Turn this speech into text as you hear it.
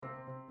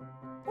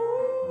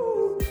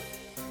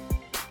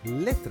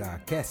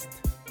LetraCast,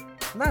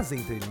 nas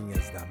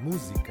entrelinhas da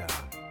música.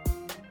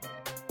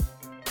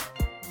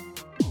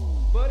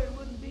 But it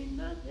wouldn't be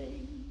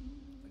nothing.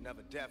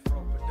 Another Death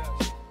Row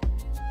production.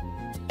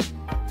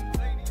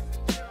 Ladies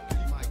and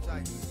gentlemen, Mike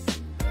Tyson,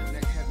 the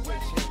next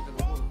heavyweight champion of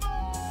the world.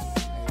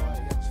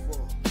 Everybody else for.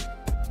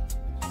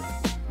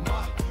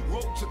 My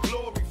road to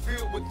glory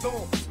filled with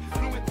thorns.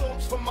 Fluent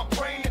thoughts from my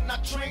brain and I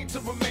trained to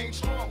remain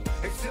strong.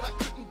 They said I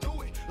couldn't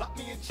do it, locked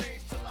me in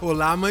chains.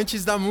 Olá,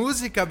 amantes da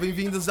música,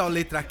 bem-vindos ao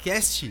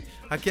LetraCast.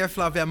 Aqui é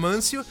Flávia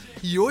Mâncio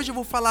e hoje eu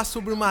vou falar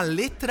sobre uma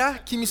letra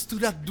que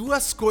mistura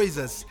duas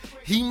coisas,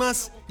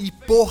 rimas e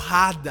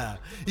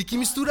porrada, e que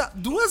mistura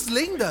duas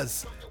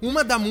lendas,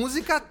 uma da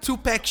música,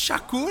 Tupac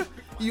Shakur,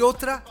 e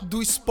outra do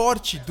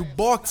esporte, do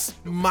boxe,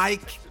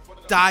 Mike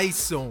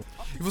Tyson.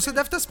 E você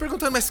deve estar se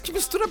perguntando, mas que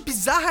mistura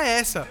bizarra é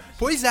essa?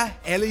 Pois é,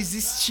 ela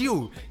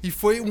existiu e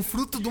foi um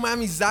fruto de uma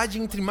amizade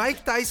entre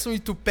Mike Tyson e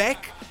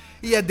Tupac.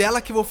 E é dela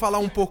que eu vou falar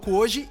um pouco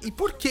hoje e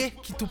por que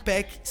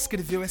Tupac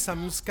escreveu essa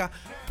música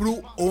pro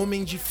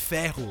Homem de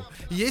Ferro.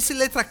 E esse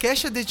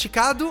LetraCast é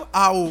dedicado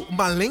a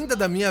uma lenda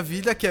da minha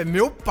vida, que é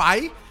meu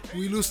pai, o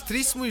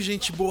ilustríssimo e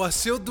gente boa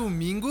Seu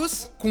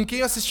Domingos, com quem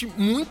eu assisti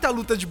muita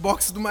luta de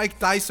boxe do Mike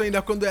Tyson ainda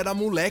quando eu era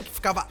moleque,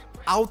 ficava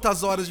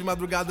altas horas de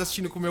madrugada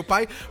assistindo com meu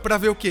pai pra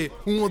ver o quê?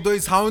 1 ou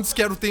 2 rounds,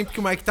 que era o tempo que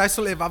o Mike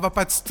Tyson levava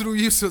pra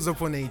destruir os seus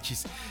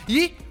oponentes.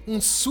 E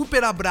um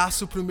super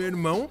abraço pro meu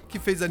irmão, que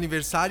fez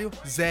aniversário,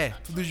 Zé,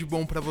 tudo de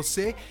bom pra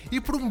você. E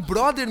pro um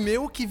brother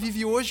meu que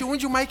vive hoje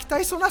onde o Mike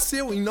Tyson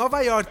nasceu, em Nova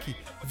York.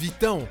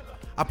 Vitão,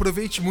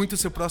 aproveite muito o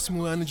seu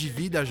próximo ano de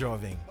vida,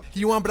 jovem.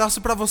 E um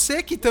abraço pra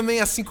você que também,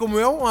 assim como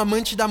eu, um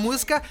amante da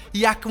música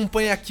e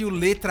acompanha aqui o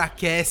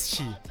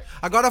LetraCast.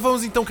 Agora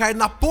vamos então cair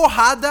na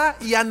porrada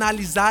e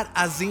analisar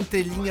as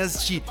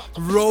entrelinhas de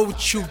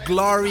Road to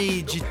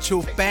Glory de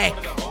Tupac.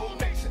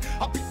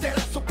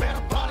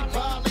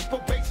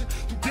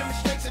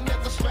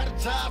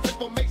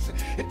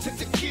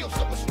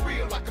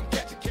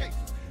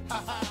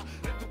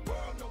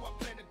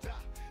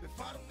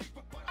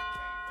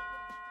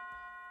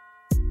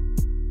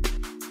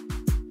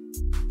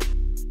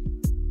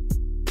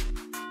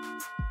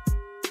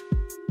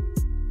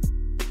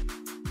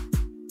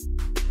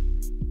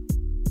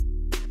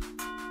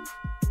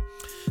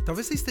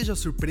 Talvez você esteja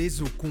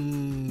surpreso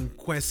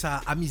com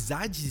essa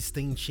amizade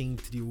existente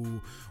entre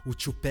o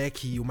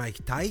Tupac e o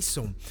Mike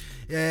Tyson,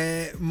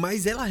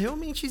 mas ela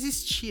realmente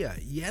existia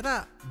e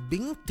era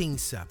bem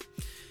intensa.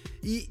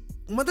 E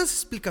uma das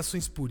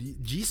explicações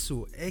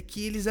disso é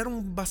que eles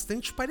eram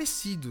bastante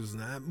parecidos,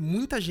 né?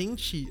 Muita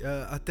gente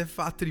até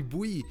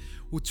atribui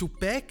o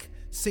Tupac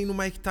sendo o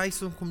Mike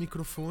Tyson com o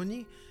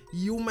microfone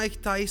e o Mike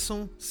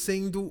Tyson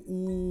sendo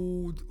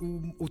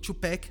o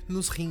Tupac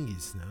nos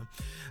ringues,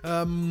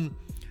 né?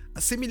 A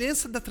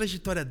semelhança da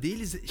trajetória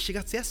deles chega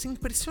a ser assim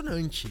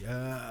impressionante.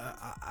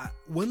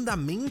 O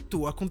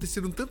andamento,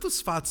 aconteceram tantos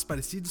fatos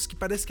parecidos que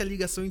parece que a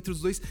ligação entre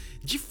os dois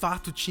de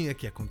fato tinha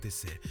que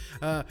acontecer.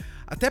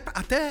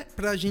 Até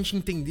pra gente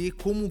entender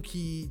como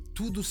que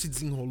tudo se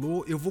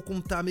desenrolou, eu vou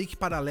contar meio que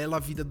paralelo a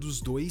vida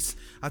dos dois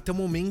até o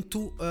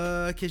momento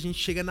que a gente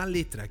chega na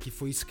letra, que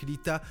foi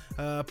escrita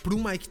pro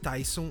Mike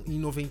Tyson em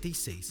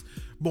 96.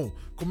 Bom,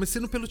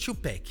 começando pelo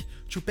Tupac.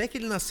 Tupac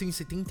ele nasceu em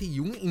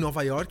 71 em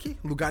Nova York,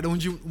 lugar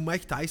onde o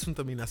Mike Tyson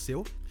também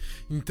nasceu.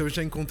 Então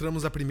já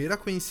encontramos a primeira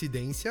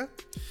coincidência.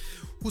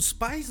 Os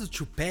pais do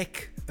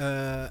Tupac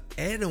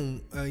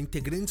eram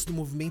integrantes do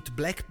movimento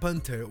Black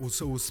Panther,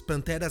 os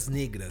Panteras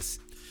Negras.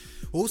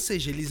 Ou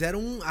seja, eles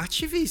eram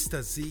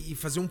ativistas e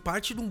faziam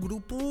parte de um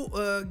grupo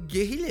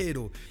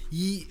guerrilheiro.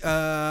 E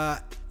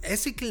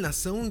essa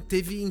inclinação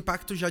teve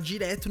impacto já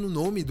direto no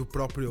nome do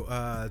próprio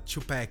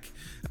Tupac.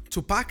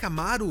 Tupac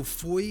Amaru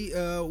foi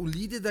o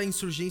líder da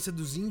insurgência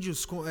dos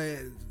índios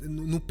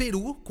no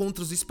Peru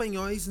contra os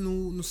espanhóis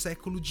no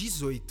século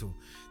XVIII.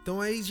 Então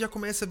aí já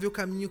começa a ver o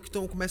caminho que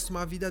começa a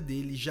tomar a vida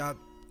dele, já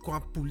com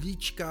a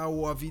política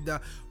ou a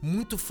vida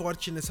muito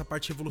forte nessa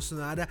parte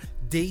revolucionária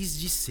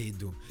desde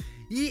cedo.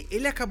 E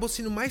ele acabou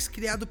sendo mais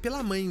criado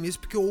pela mãe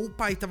mesmo, porque ou o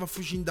pai estava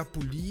fugindo da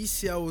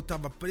polícia ou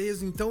estava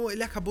preso, então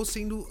ele acabou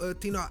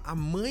tendo a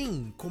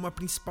mãe como a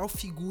principal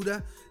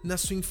figura na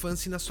sua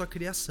infância e na sua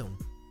criação.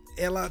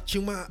 Ela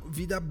tinha uma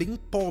vida bem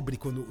pobre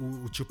quando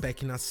o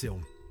Tupac nasceu,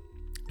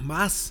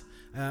 mas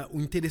o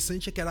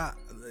interessante é que ela,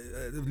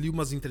 eu li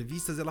umas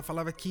entrevistas, ela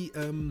falava que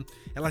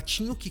ela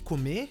tinha o que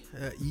comer,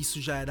 e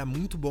isso já era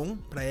muito bom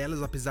para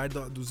elas, apesar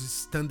dos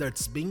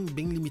standards bem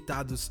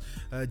limitados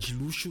de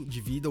luxo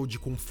de vida ou de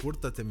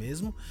conforto até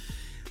mesmo.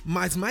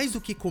 Mas mais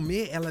do que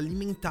comer, ela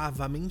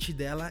alimentava a mente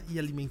dela e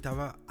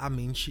alimentava a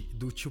mente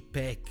do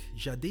Tupac.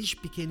 Já desde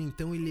pequeno,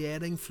 então, ele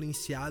era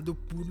influenciado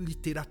por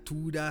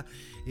literatura,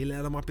 ele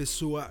era uma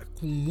pessoa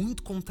com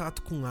muito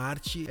contato com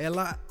arte,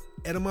 ela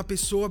era uma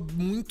pessoa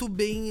muito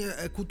bem,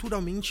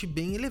 culturalmente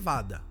bem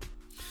elevada.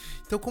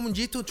 Então, como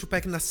dito, o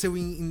Tupac nasceu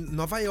em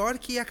Nova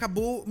York e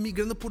acabou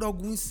migrando por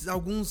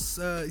alguns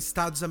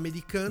estados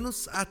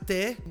americanos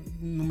até,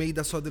 no meio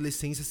da sua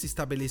adolescência, se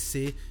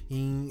estabelecer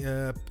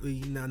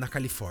na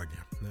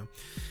Califórnia, né?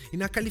 E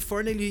na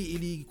Califórnia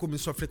ele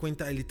começou a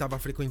frequentar, ele estava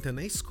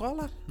frequentando a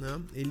escola,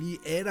 né? Ele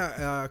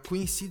era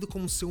conhecido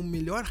como ser o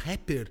melhor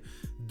rapper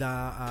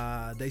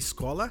da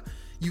escola.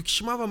 E o que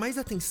chamava mais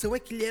atenção é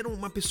que ele era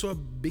uma pessoa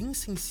bem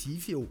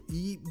sensível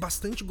e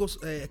bastante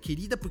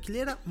querida, porque ele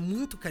era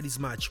muito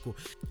carismático.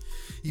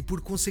 E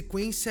por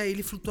consequência,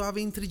 ele flutuava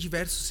entre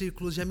diversos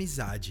círculos de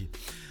amizade.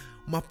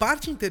 Uma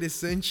parte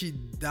interessante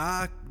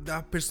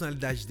da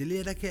personalidade dele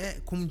era que,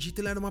 como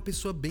dito, ele era uma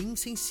pessoa bem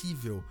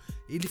sensível.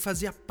 Ele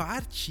fazia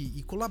parte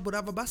e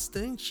colaborava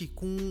bastante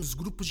com os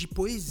grupos de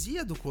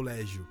poesia do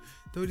colégio.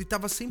 Então ele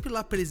estava sempre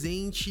lá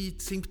presente,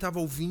 sempre estava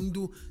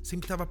ouvindo,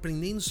 sempre estava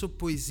aprendendo sobre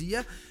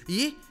poesia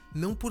e,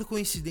 não por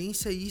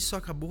coincidência, isso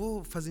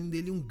acabou fazendo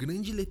dele um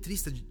grande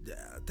letrista.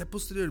 Até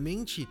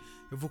posteriormente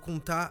eu vou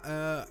contar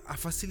a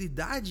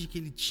facilidade que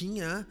ele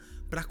tinha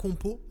para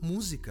compor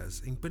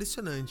músicas. É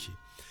impressionante.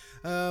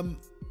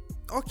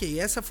 Ok,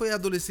 essa foi a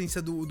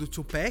adolescência do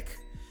Tupac.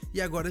 E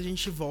agora a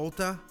gente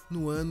volta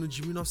no ano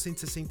de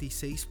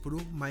 1966 pro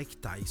Mike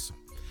Tyson.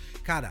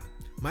 Cara,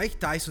 Mike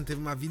Tyson teve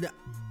uma vida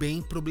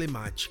bem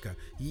problemática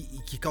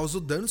e que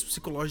causou danos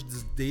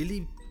psicológicos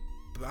dele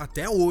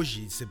até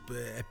hoje.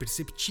 É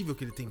perceptível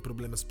que ele tem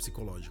problemas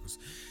psicológicos.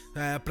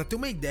 Pra ter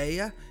uma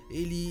ideia,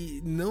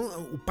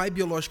 o pai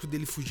biológico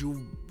dele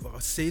fugiu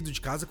cedo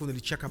de casa quando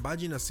ele tinha acabado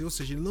de nascer, ou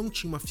seja, ele não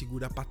tinha uma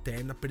figura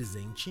paterna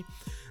presente.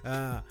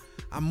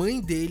 A mãe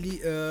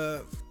dele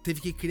teve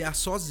que criar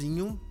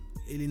sozinho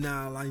ele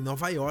lá em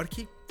Nova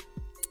York,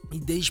 e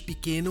desde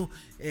pequeno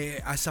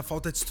essa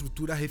falta de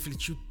estrutura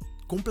refletiu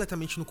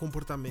completamente no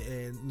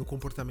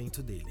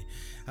comportamento dele.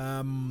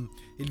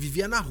 Ele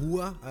vivia na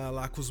rua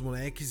lá com os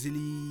moleques,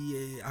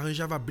 ele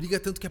arranjava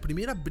briga, tanto que a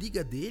primeira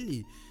briga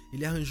dele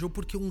ele arranjou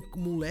porque um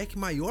moleque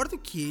maior do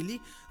que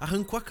ele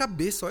arrancou a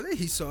cabeça. Olha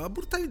isso, a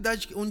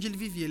brutalidade onde ele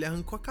vivia. Ele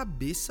arrancou a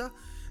cabeça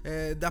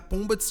da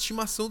pomba de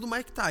estimação do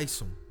Mike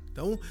Tyson.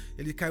 Então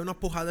ele caiu na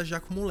porrada já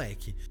com o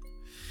moleque.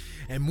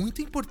 É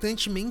muito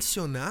importante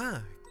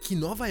mencionar que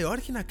Nova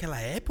York naquela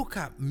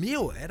época,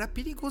 era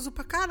perigoso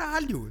pra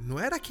caralho. Não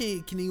era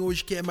que nem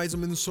hoje, que é mais ou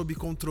menos sob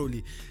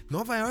controle.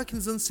 Nova York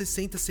nos anos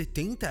 60,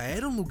 70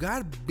 era um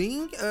lugar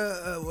bem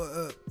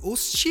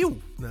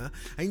hostil, né?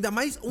 Ainda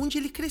mais onde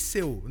ele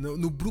cresceu.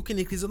 No Brooklyn,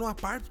 ele cresceu numa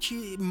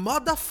parte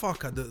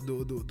motherfucker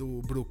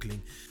do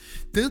Brooklyn.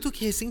 Tanto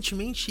que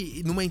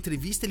recentemente, numa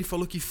entrevista, ele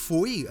falou que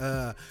foi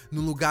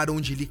no lugar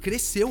onde ele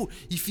cresceu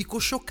e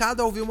ficou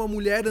chocado ao ver uma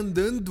mulher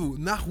andando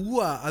na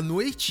rua à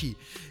noite.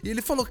 E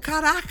ele falou,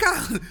 caraca,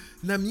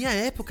 na minha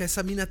época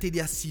essa mina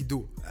teria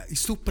sido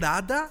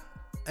estuprada,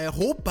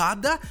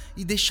 roubada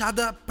e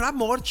deixada pra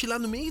morte lá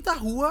no meio da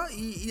rua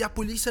e a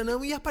polícia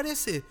não ia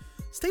aparecer.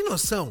 Você tem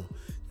noção?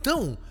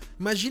 Então,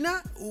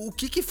 imagina o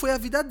que foi a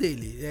vida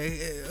dele,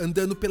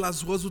 andando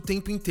pelas ruas o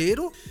tempo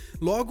inteiro.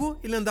 Logo,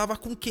 ele andava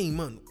com quem,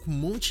 mano? Com um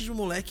monte de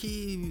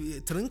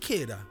moleque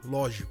tranqueira,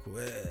 lógico.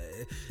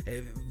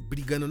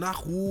 Brigando na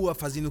rua,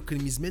 fazendo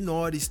crimes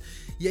menores.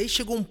 E aí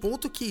chegou um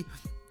ponto que,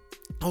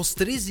 aos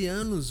 13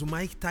 anos, o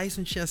Mike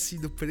Tyson tinha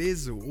sido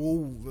preso,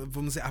 ou,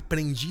 vamos dizer,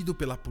 apreendido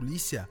pela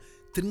polícia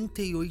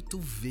 38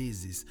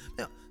 vezes.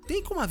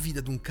 Tem como a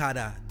vida de um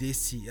cara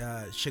desse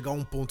chegar a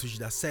um ponto de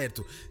dar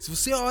certo? Se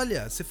você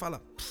olha, você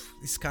fala,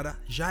 esse cara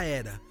já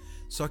era.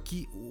 Só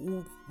que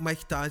o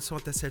Mike Tyson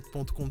até certo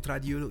ponto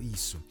contrariou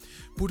isso.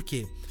 Por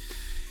quê?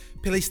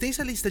 Pela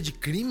extensa lista de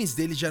crimes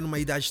dele já numa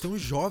idade tão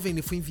jovem,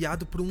 ele foi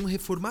enviado para um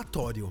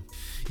reformatório.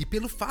 E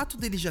pelo fato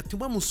dele já ter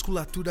uma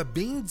musculatura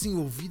bem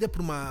desenvolvida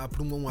para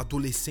um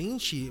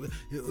adolescente,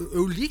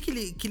 eu li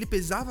que ele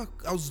pesava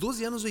aos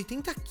 12 anos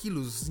 80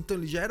 quilos, então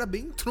ele já era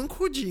bem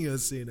troncudinho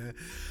assim, né?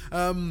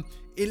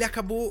 Ele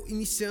acabou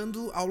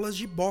iniciando aulas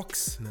de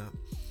boxe, né?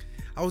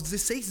 Aos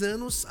 16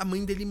 anos, a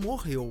mãe dele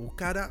morreu. O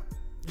cara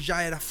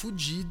já era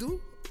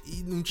fudido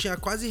e não tinha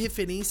quase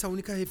referência, a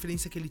única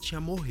referência que ele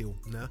tinha morreu,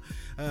 né?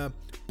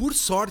 Por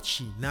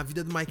sorte, na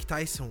vida do Mike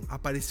Tyson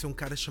apareceu um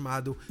cara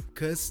chamado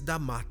Cus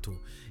D'Amato.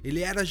 Ele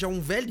era já um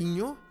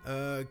velhinho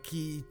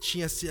que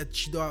tinha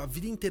tido a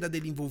vida inteira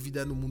dele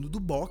envolvida no mundo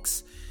do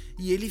boxe,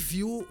 e ele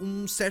viu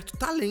um certo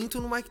talento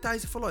no Mike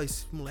Tyson e falou,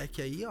 esse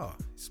moleque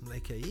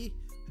aí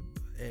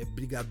é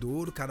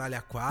brigador, caralho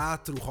a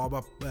 4,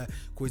 rouba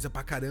coisa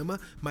pra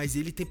caramba, mas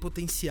ele tem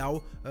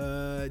potencial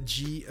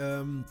de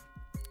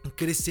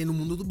crescer no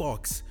mundo do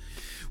boxe.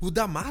 O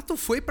D'Amato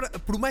foi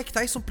pro Mike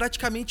Tyson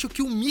praticamente o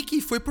que o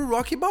Mickey foi pro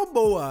Rocky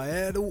Balboa.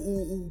 Era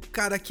o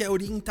cara que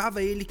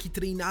orientava ele, que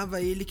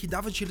treinava ele, que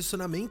dava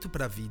direcionamento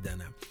pra vida,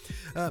 né?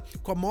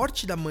 Com a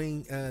morte da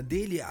mãe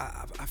dele,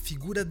 a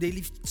figura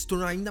dele se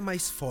tornou ainda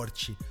mais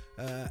forte.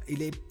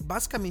 Ele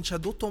basicamente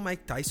adotou o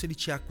Mike Tyson, ele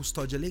tinha a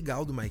custódia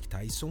legal do Mike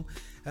Tyson.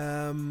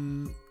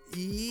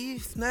 E,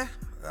 né,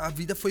 a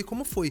vida foi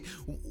como foi.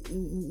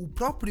 O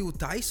próprio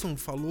Tyson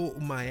falou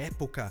uma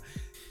época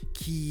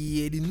que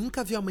ele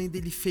nunca viu a mãe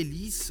dele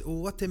feliz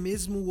ou até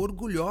mesmo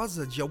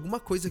orgulhosa de alguma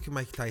coisa que o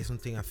Mike Tyson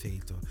tenha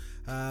feito.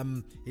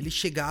 Ele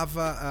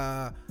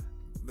chegava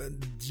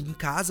em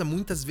casa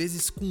muitas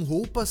vezes com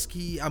roupas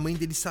que a mãe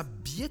dele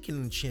sabia que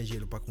não tinha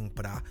dinheiro para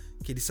comprar,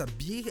 que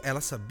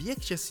ela sabia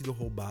que tinha sido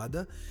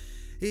roubada,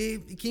 e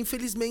que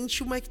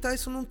infelizmente o Mike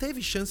Tyson não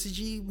teve chance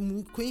de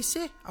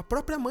conhecer a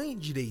própria mãe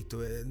direito.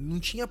 Não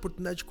tinha a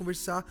oportunidade de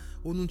conversar,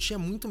 ou não tinha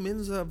muito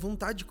menos a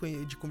vontade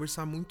de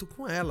conversar muito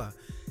com ela.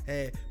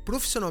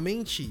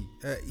 Profissionalmente,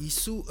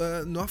 isso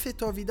não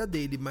afetou a vida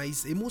dele,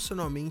 mas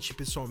emocionalmente,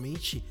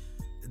 pessoalmente,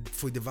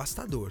 foi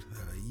devastador.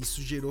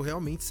 Isso gerou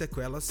realmente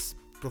sequelas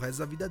pro resto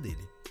da vida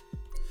dele.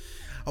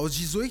 Aos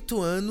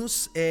 18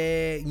 anos,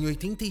 em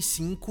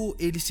 85,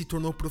 ele se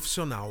tornou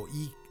profissional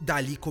e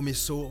dali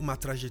começou uma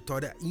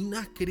trajetória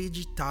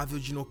inacreditável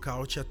de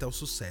nocaute até o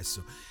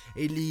sucesso.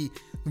 Ele,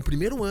 no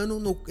primeiro ano,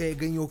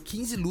 ganhou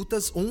 15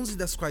 lutas, 11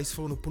 das quais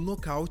foram por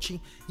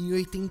nocaute. Em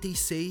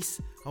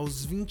 86,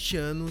 aos 20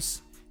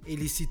 anos,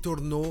 ele se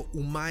tornou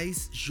o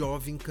mais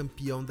jovem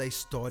campeão da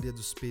história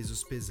dos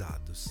pesos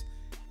pesados.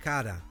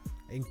 Cara,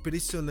 é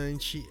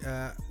impressionante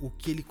o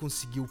que ele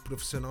conseguiu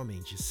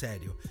profissionalmente,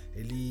 sério.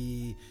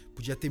 Ele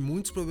podia ter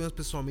muitos problemas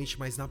pessoalmente,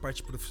 mas na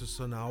parte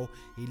profissional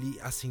ele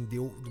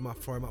ascendeu de uma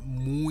forma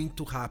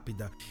muito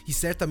rápida. E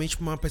certamente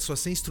para uma pessoa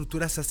sem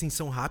estrutura, essa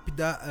ascensão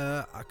rápida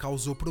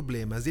causou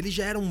problemas. Ele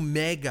já era um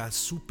mega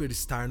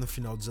superstar no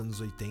final dos anos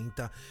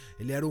 80.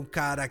 Ele era um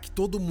cara que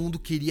todo mundo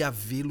queria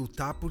ver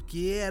lutar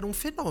porque era um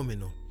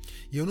fenômeno.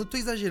 E eu não tô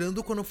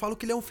exagerando quando eu falo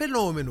que ele é um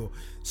fenômeno.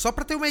 Só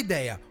pra ter uma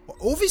ideia.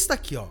 Ouve isso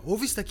daqui, ó.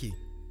 Ouve isso daqui.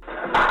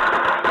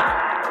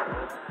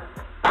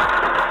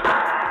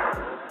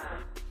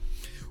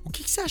 O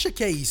que você acha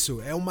que é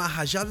isso? É uma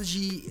rajada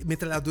de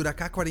metralhadora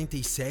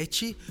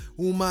K-47?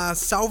 Uma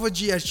salva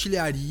de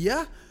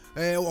artilharia?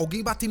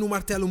 Alguém batendo um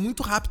martelo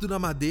muito rápido na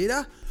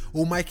madeira?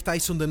 Ou Mike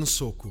Tyson dando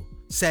soco?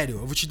 Sério,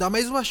 eu vou te dar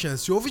mais uma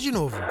chance. Ouve de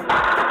novo.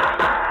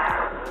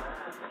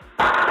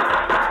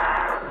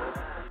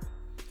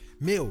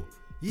 Meu,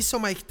 isso é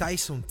o Mike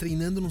Tyson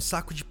treinando num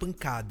saco de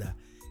pancada.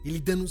 Ele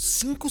dando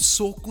 5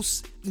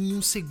 socos em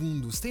 1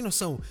 segundo. Você tem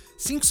noção?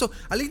 5 socos.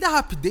 Além da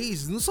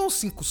rapidez, não são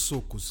 5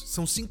 socos.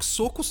 São 5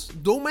 socos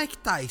do Mike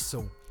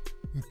Tyson.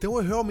 Então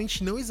eu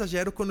realmente não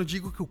exagero quando eu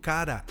digo que o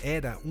cara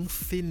era um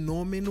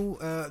fenômeno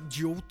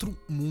de outro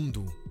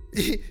mundo.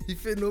 E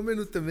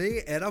fenômeno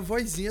também era a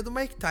vozinha do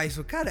Mike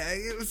Tyson. Cara,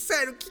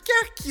 sério, o que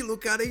é aquilo,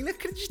 cara? É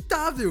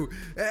inacreditável.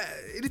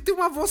 Ele tem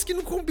uma voz que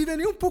não combina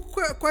nem um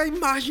pouco com a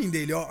imagem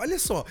dele, ó. Olha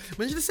só,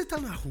 imagina você tá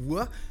na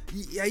rua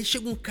e aí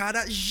chega um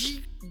cara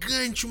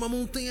gigante, uma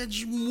montanha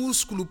de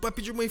músculo pra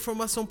pedir uma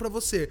informação pra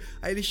você.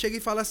 Aí ele chega e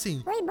fala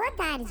assim: oi, boa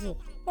tarde.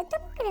 Eu tô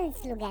procurando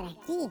esse lugar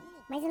aqui,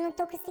 mas eu não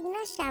tô conseguindo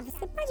achar.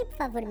 Você pode, por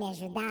favor, me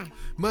ajudar?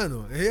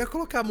 Mano, eu ia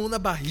colocar a mão na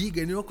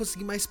barriga e não ia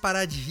conseguir mais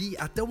parar de rir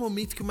até o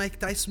momento que o Mike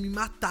Tyson me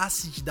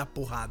matasse de dar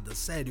porrada,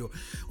 sério.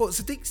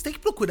 Você tem que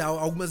procurar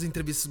algumas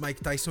entrevistas do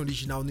Mike Tyson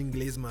original no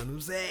inglês, mano.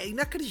 É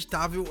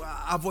inacreditável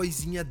a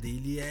vozinha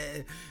dele.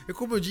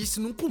 Como eu disse,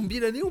 não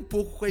combina nem um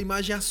pouco com a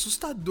imagem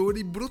assustadora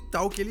e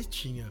brutal que ele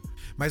tinha.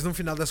 Mas no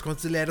final das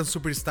contas ele era um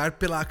superstar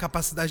pela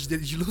capacidade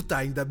dele de lutar,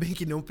 ainda bem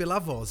que não pela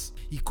voz.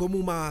 E como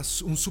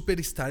um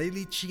superstar,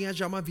 ele tinha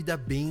já uma vida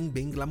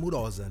bem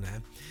glamurosa,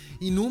 né?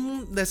 E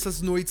numa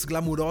dessas noites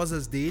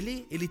glamurosas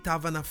dele, ele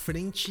tava na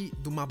frente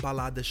de uma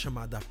balada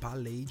chamada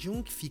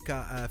Palladium, que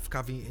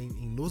ficava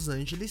em Los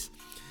Angeles,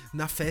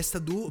 na festa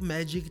do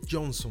Magic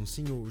Johnson,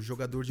 sim, o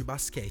jogador de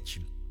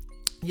basquete.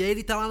 E aí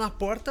ele tá lá na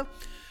porta,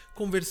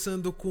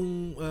 conversando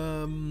com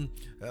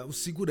os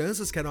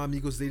seguranças, que eram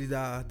amigos dele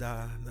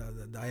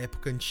da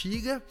época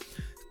antiga.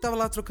 Tava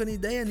lá trocando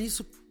ideia,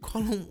 nisso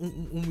cola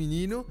um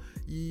menino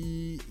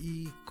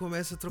e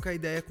começa a trocar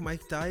ideia com o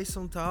Mike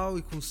Tyson e tal,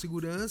 e com os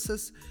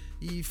seguranças,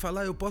 e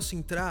fala: eu posso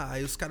entrar?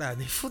 Aí os caras,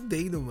 nem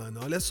fodendo, mano,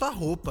 olha só a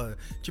roupa.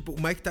 Tipo,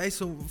 o Mike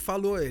Tyson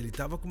falou, ele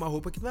tava com uma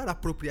roupa que não era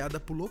apropriada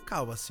pro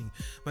local, assim.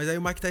 Mas aí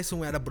o Mike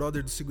Tyson era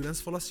brother do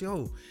segurança e falou assim: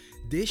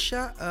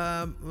 deixa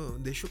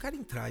o cara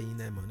entrar aí,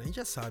 né, mano? A gente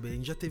já sabe, a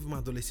gente já teve uma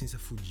adolescência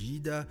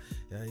fodida,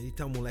 aí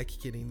tá um moleque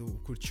querendo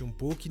curtir um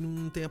pouco e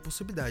não tem a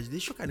possibilidade.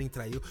 Deixa o cara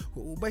entrar aí.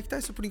 O Mike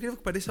Tyson, por incrível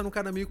que pareça, era um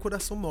cara meio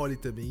coração mole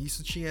também.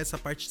 Isso tinha essa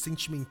parte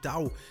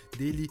sentimental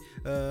dele,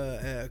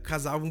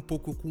 casava um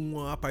pouco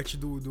com a parte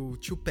do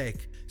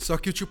Tupac. Só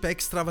que o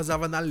Tupac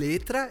extravasava na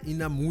letra e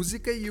na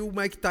música e o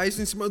Mike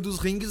Tyson em cima dos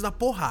ringues na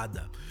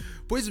porrada.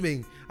 Pois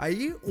bem,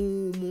 aí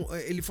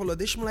ele falou: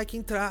 deixa o moleque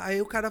entrar.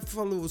 Aí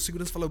o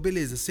segurança falou: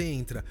 beleza, você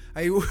entra.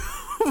 Aí o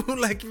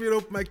moleque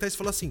virou pro Mike Tyson e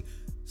falou assim: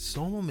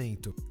 só um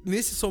momento.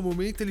 Nesse só um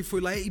momento ele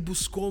foi lá e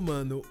buscou,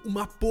 mano,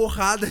 uma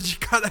porrada de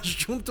cara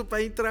junto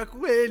pra entrar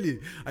com ele.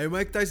 Aí o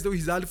Mike Tyson deu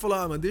risada e falou: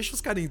 mano, deixa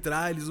os caras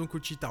entrar, eles vão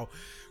curtir e tal.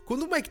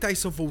 Quando o Mike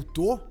Tyson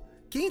voltou,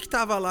 quem que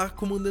tava lá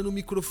comandando o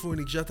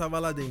microfone que já tava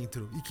lá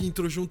dentro e que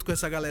entrou junto com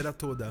essa galera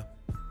toda?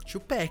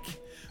 Tupac.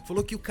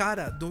 Falou que o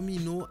cara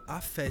dominou a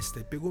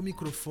festa, pegou o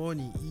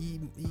microfone e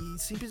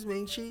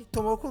simplesmente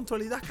tomou o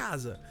controle da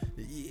casa.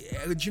 E,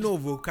 de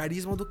novo, o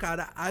carisma do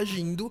cara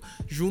agindo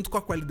junto com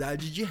a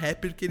qualidade de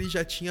rapper que ele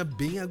já tinha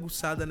bem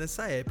aguçada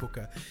nessa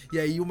época. E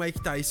aí o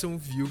Mike Tyson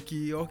viu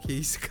que, ok,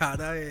 esse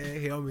cara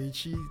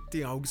realmente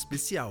tem algo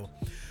especial.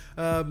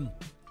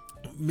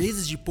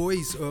 Meses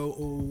depois,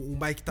 o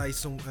Mike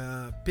Tyson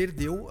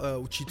perdeu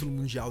o título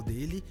mundial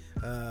dele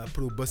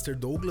pro Buster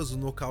Douglas, um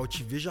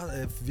nocaute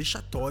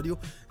vexatório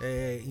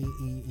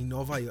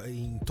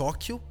em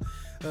Tóquio.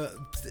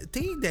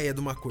 Tem ideia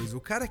de uma coisa,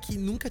 o cara que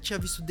nunca tinha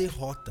visto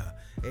derrota,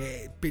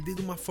 perder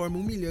de uma forma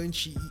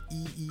humilhante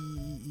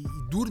e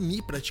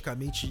dormir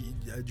praticamente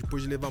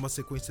depois de levar uma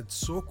sequência de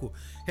soco,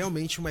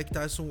 realmente o Mike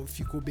Tyson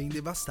ficou bem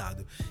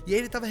devastado. E aí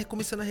ele tava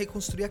começando a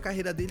reconstruir a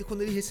carreira dele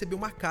quando ele recebeu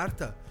uma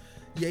carta.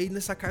 E aí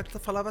nessa carta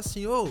falava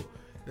assim,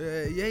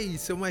 e aí,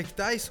 seu Mike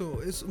Tyson,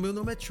 meu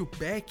nome é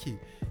Tupac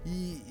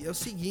e é o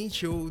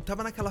seguinte, eu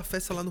tava naquela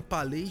festa lá no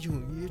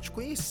Palladium e eu te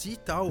conheci e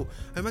tal.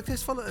 Aí o Mike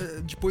Tyson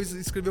depois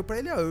escreveu pra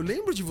ele, eu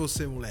lembro de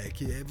você,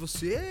 moleque,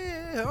 você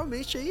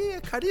realmente aí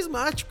é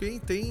carismático, hein?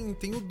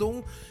 Tem o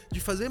dom de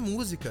fazer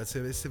música,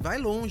 você vai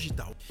longe e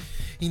tal.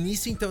 E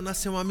nisso então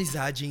nasceu uma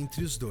amizade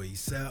entre os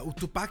dois. O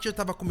Tupac já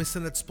tava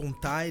começando a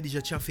despontar, ele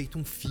já tinha feito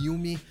um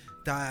filme,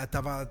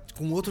 tava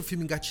com outro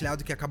filme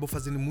engatilhado que acabou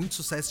fazendo muito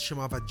sucesso, se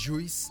chamava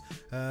Juice,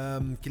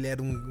 que ele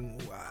era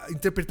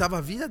interpretava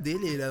a vida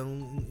dele, ele era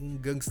um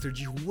gangster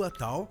de rua e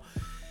tal.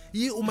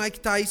 E o Mike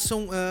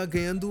Tyson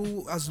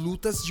ganhando as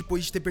lutas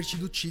depois de ter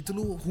perdido o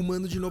título,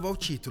 rumando de novo ao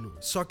título.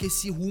 Só que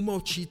esse rumo ao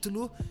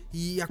título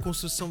e a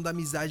construção da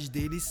amizade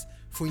deles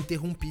foi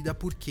interrompida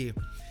porque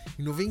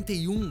em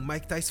 91,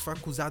 Mike Tyson foi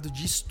acusado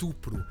de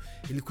estupro.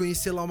 Ele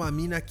conheceu lá uma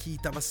mina que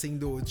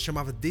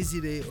chamava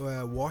Desiree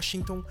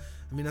Washington.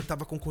 A mina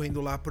tava concorrendo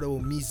lá pro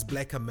Miss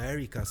Black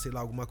America, sei lá,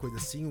 alguma coisa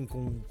assim, um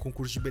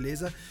concurso de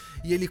beleza.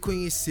 E ele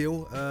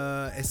conheceu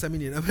essa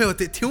menina. Meu,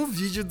 tem um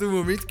vídeo do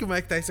momento que o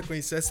Mike Tyson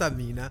conheceu essa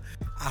mina.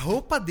 A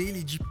roupa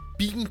dele de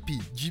pimp,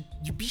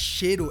 de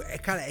bicheiro,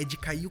 cara, é de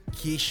cair o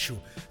queixo.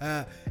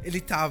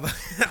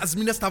 As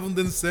meninas estavam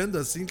dançando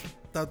assim,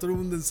 tava todo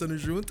mundo dançando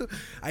junto.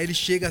 Aí ele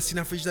chega assim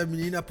na frente da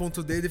menina, aponta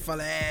o dedo e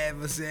fala: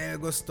 você é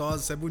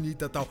gostosa, você é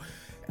bonita e tal.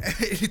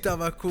 Ele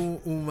tava com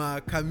uma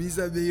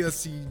camisa meio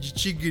assim de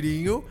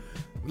tigrinho,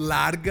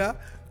 larga,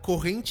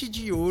 corrente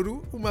de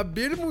ouro, uma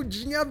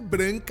bermudinha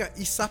branca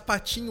e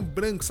sapatinho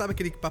branco. Sabe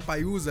aquele que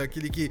papai usa?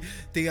 Aquele que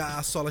tem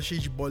a sola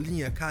cheia de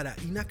bolinha? Cara,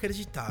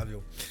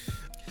 inacreditável.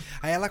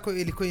 Aí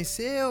ele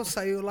conheceu,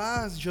 saiu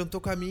lá, jantou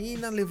com a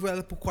menina, levou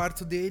ela pro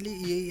quarto dele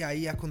e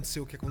aí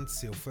aconteceu o que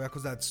aconteceu. Foi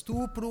acusado de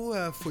estupro,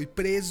 foi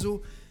preso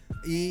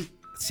e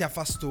se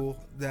afastou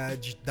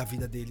da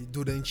vida dele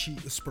durante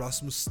os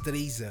próximos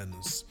 3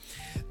 anos.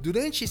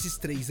 Durante esses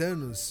 3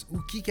 anos,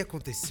 o que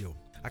aconteceu?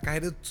 A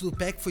carreira do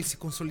Tupac foi se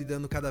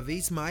consolidando cada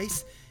vez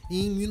mais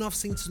e em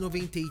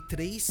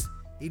 1993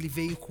 ele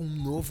veio com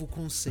um novo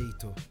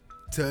conceito,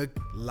 Thug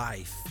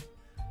Life,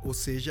 ou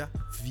seja,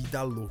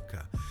 vida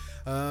louca.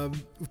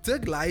 O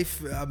Thug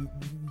Life,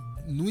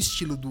 no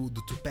estilo do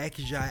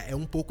Tupac, já é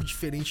um pouco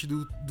diferente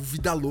do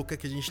vida louca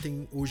que a gente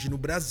tem hoje no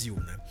Brasil,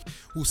 né?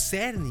 O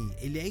cerne,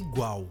 ele é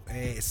igual,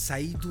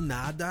 sair do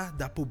nada,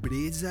 da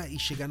pobreza e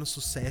chegar no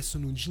sucesso,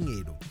 no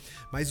dinheiro.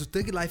 Mas o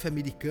Thug Life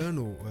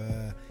americano,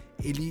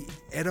 ele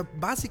era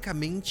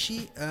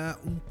basicamente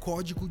um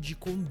código de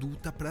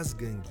conduta para as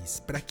gangues,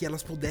 para que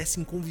elas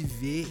pudessem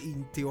conviver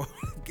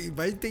quem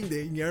vai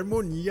entender, em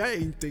harmonia,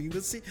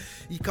 entenda-se,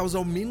 e causar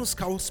o menos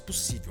caos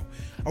possível.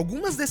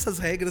 Algumas dessas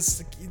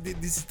regras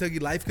desse Thug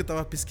Life que eu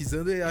tava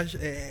pesquisando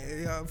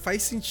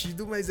faz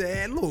sentido, mas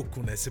é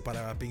louco, né, se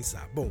parar pra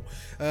pensar. Bom,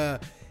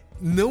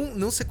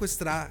 não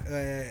sequestrar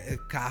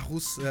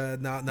carros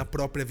na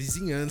própria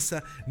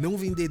vizinhança, não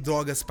vender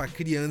drogas para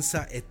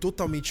criança é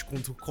totalmente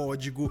contra o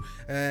código,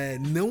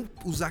 não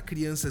usar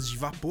crianças de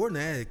vapor,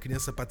 né,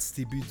 criança para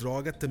distribuir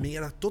droga, também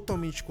era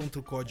totalmente contra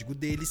o código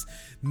deles,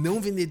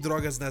 não vender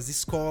drogas nas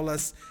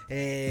escolas,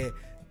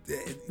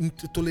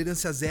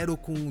 tolerância zero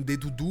com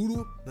dedo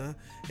duro, né?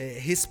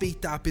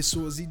 Respeitar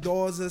pessoas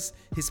idosas,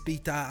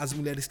 respeitar as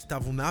mulheres que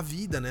estavam na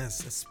vida, né?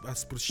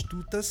 As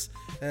prostitutas,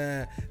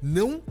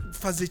 não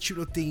fazer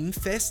tiroteio em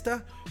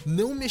festa,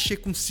 não mexer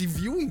com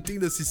civil,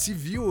 entenda-se,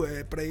 civil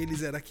pra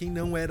eles era quem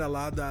não era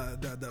lá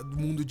do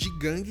mundo de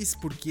gangues,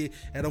 porque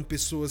eram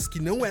pessoas que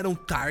não eram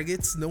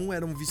targets, não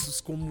eram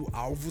vistos como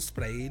alvos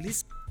pra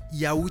eles.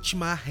 E a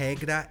última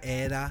regra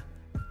era: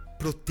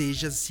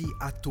 proteja-se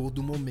a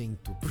todo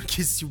momento,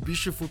 porque se o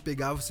bicho for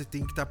pegar, você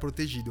tem que estar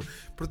protegido.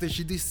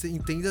 Protegido,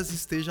 entenda-se,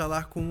 esteja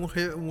lá com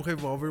um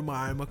revólver, uma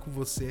arma com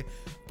você,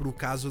 pro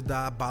caso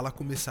da bala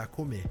começar a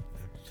comer.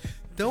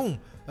 Então,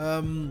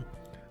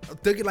 o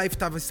Thug Life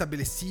estava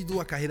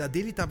estabelecido, a carreira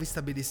dele estava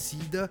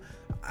estabelecida,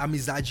 a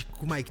amizade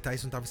com o Mike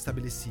Tyson estava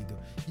estabelecida.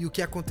 E o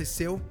que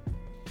aconteceu?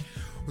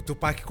 O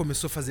Tupac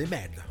começou a fazer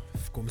merda.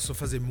 Começou a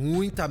fazer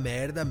muita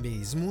merda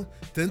mesmo.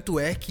 Tanto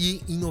é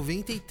que em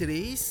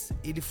 93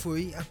 ele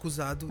foi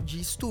acusado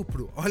de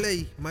estupro. Olha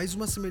aí, mais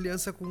uma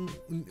semelhança com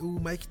o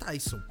Mike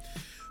Tyson.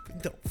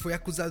 Então, foi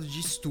acusado de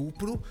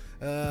estupro.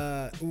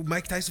 O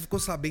Mike Tyson ficou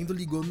sabendo,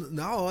 ligou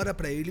na hora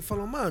pra ele e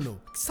falou: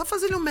 mano, o que você tá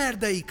fazendo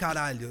merda aí,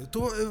 caralho?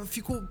 Eu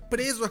fico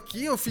preso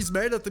aqui, eu fiz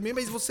merda também,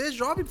 mas você é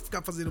jovem pra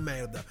ficar fazendo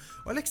merda.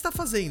 Olha o que você tá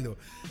fazendo.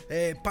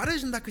 Para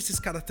de andar com esses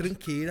caras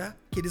tranqueira,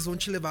 que eles vão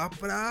te levar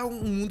pra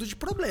um mundo de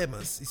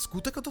problemas.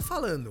 Escuta o que eu tô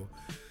falando.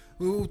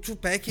 O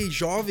Tupac,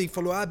 jovem,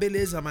 falou: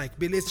 beleza, Mike,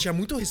 beleza. Tinha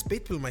muito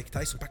respeito pelo Mike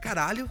Tyson, pra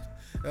caralho.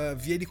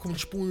 Via ele como,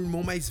 tipo, um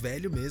irmão mais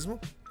velho mesmo.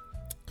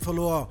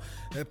 Falou,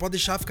 pode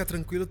deixar, ficar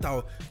tranquilo e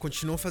tal.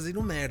 Continuou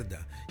fazendo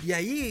merda. E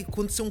aí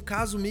aconteceu um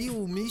caso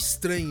meio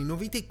estranho. Em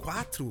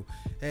 94,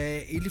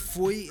 ele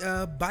foi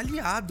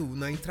baleado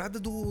na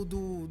entrada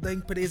da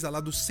empresa lá,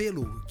 do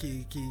selo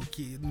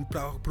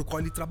pro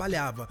qual ele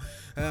trabalhava.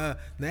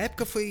 Na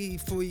época foi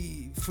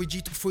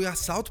dito que foi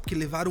assalto, porque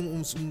levaram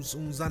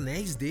uns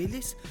anéis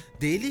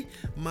dele,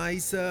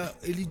 mas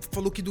ele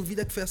falou que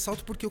duvida que foi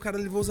assalto porque o cara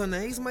levou os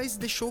anéis, mas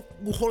deixou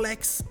o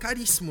Rolex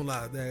caríssimo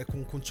lá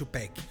com o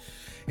Tupac.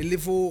 Ele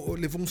levou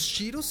uns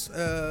tiros,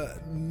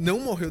 não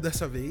morreu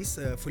dessa vez,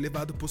 foi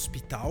levado pro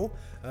hospital,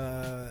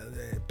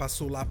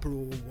 passou lá por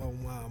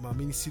uma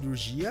mini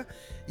cirurgia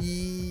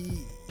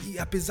e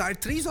apesar,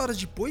 3 horas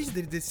depois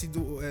dele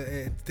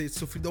ter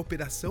sofrido a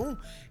operação,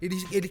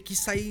 ele quis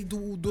sair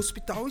do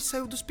hospital e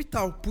saiu do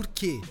hospital. Por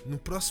quê? No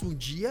próximo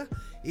dia,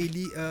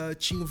 ele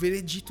tinha o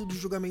veredito do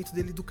julgamento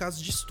dele do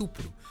caso de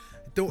estupro.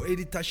 Então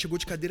ele chegou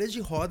de cadeira de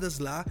rodas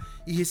lá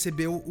e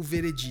recebeu o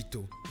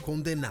veredito,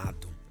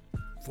 condenado.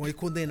 Foi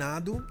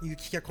condenado e o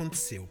que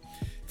aconteceu?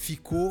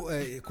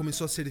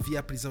 Começou a servir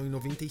a prisão em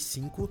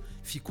 95,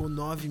 ficou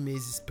 9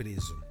 meses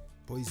preso.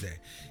 Pois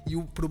é. E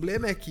o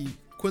problema é que,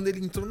 quando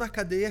ele entrou na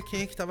cadeia,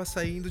 quem é que estava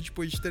saindo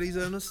depois de 3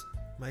 anos?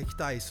 Mike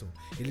Tyson.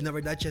 Ele, na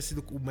verdade,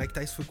 o Mike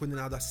Tyson foi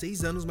condenado a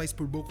 6 anos, mas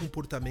por bom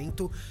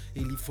comportamento,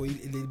 ele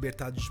é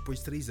libertado depois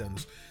de 3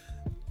 anos.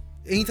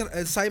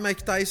 Sai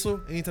Mike Tyson,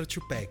 entra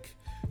Tupac.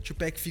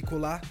 Tupac ficou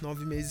lá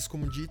 9 meses,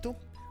 como dito,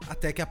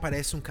 até que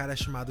aparece um cara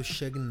chamado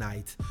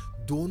Chame-me,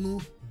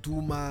 dono de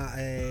uma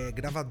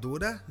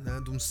gravadora, né,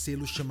 de um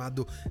selo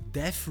chamado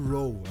Death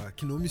Row.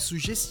 Que nome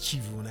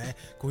sugestivo, né?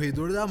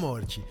 Corredor da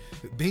Morte.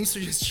 Bem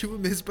sugestivo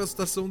mesmo para a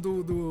situação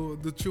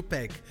do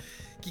Tupac.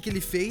 O que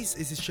ele fez?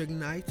 Esse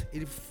Chame-me,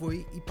 ele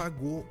foi e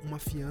pagou uma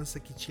fiança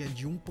que tinha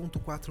de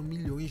 1,4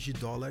 milhões de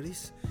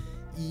dólares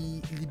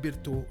e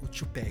libertou o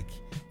Tupac.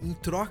 Em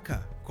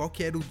troca, qual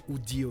que era o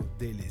deal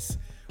deles?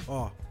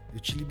 Eu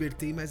te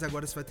libertei, mas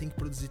agora você vai ter que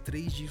produzir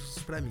 3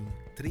 discos pra mim.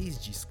 3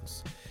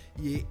 discos.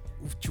 E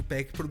o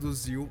Tupac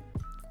produziu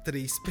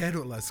 3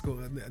 pérolas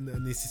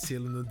nesse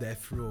selo no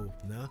Death Row,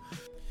 né?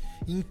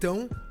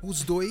 Então,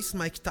 os dois,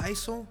 Mike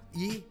Tyson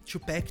e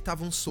Tupac,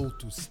 estavam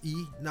soltos e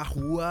na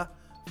rua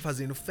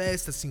fazendo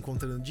festa, se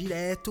encontrando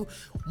direto.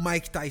 O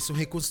Mike Tyson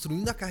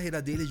reconstruindo a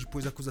carreira dele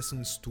depois da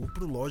acusação de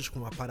estupro, lógico,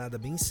 uma parada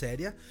bem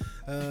séria.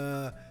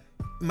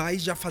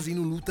 Mas já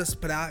fazendo lutas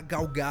pra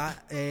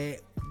galgar,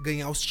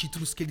 ganhar os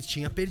títulos que ele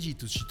tinha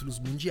perdido, os títulos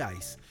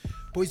mundiais.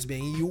 Pois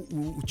bem, e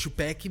o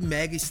Tupac,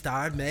 mega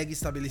star, mega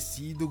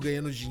estabelecido,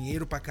 ganhando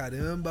dinheiro pra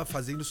caramba,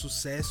 fazendo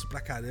sucesso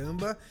pra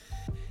caramba,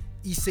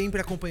 e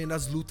sempre acompanhando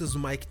as lutas do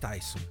Mike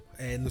Tyson,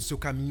 no seu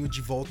caminho de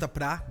volta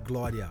pra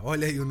Glória.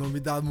 Olha aí o nome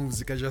da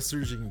música já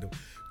surgindo.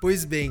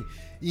 Pois bem,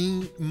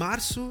 em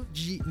março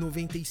de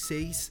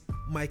 96,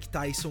 Mike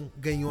Tyson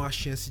ganhou a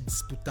chance de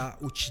disputar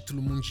o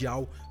título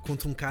mundial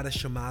contra um cara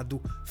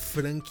chamado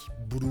Frank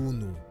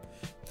Bruno,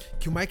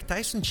 que o Mike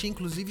Tyson tinha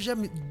inclusive já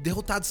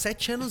derrotado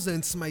 7 anos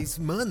antes. Mas,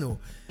 mano,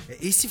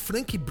 esse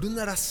Frank Bruno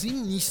era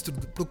sinistro.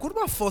 Procura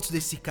uma foto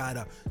desse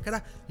cara.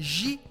 Cara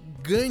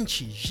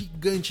gigante,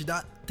 dá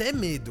até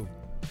medo.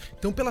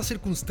 Então, pelas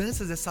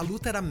circunstâncias, essa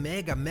luta era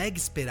mega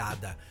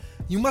esperada.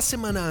 E uma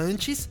semana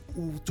antes,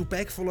 o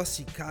Tupac falou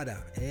assim: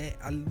 cara, é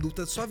a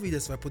luta da sua vida,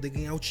 você vai poder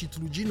ganhar o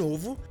título de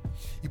novo,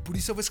 e por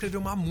isso eu vou escrever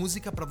uma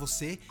música pra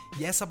você,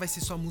 e essa vai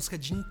ser sua música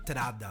de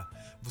entrada.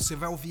 Você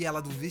vai ouvir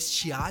ela do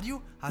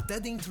vestiário até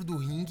dentro do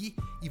ringue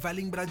e vai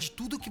lembrar de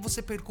tudo que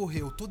você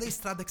percorreu, toda a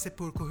estrada que você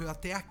percorreu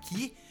até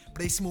aqui,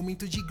 pra esse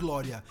momento de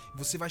glória.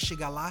 Você vai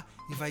chegar lá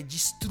e vai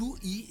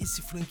destruir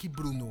esse Frank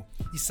Bruno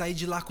e sair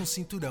de lá com o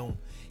cinturão.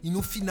 E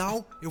no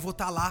final, eu vou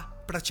estar lá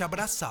pra te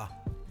abraçar.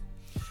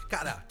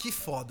 Cara, que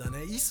foda,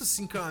 né? Isso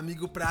sim que é um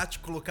amigo pra te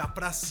colocar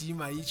pra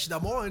cima e te dar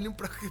maior ânimo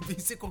pra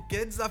vencer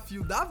qualquer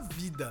desafio da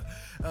vida.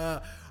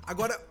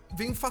 Agora,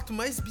 vem o fato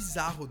mais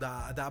bizarro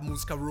da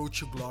música Road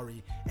to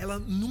Glory. Ela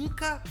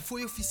nunca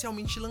foi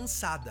oficialmente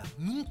lançada.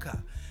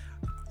 Nunca.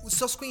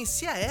 Só se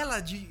conhecia ela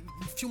de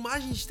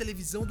filmagens de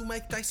televisão do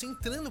Mike Tyson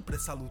entrando pra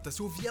essa luta.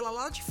 Você ouvia ela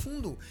lá de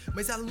fundo,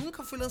 mas ela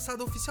nunca foi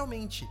lançada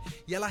oficialmente.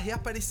 E ela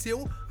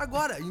reapareceu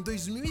agora, em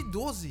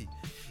 2012.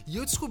 E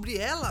eu descobri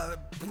ela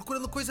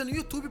procurando coisa no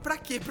YouTube. Pra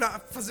quê? Pra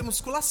fazer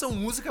musculação.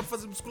 Música pra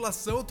fazer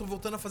musculação. Eu tô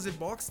voltando a fazer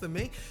boxe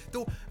também.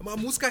 Então, uma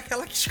música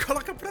aquela que te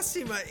coloca pra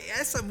cima.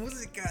 Essa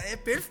música é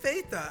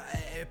perfeita.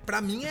 Pra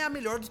mim é a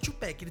melhor do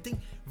Tupac. Ele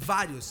tem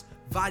vários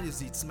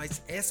hits,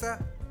 mas essa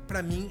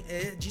pra mim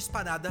é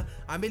disparada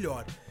a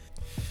melhor.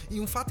 E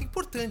um fato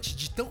importante,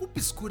 de tão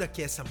obscura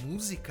que é essa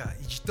música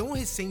e de tão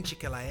recente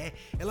que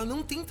ela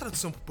não tem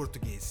tradução pro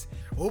português.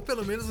 Ou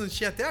pelo menos não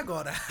tinha até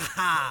agora.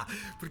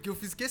 Porque eu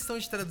fiz questão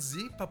de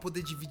traduzir para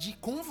poder dividir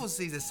com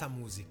vocês essa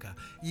música.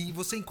 E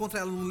você encontra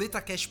ela no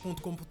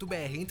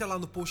letracast.com.br. Entra lá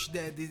no post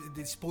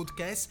desse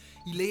podcast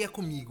e leia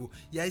comigo.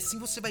 E aí sim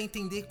você vai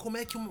entender como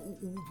é que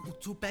o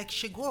Tupac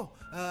chegou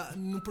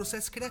no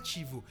processo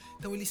criativo.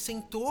 Então ele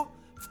sentou,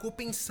 ficou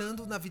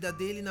pensando na vida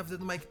dele e na vida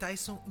do Mike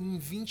Tyson, em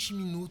 20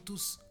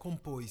 minutos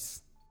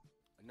compôs.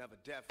 Another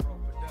Death Row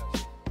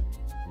production.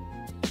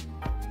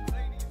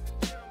 Ladies and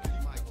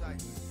gentlemen, Mike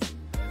Tyson,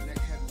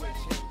 next heavyweight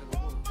champion of the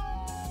world.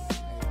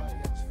 Everybody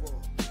else for.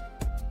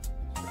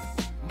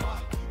 My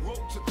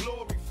road to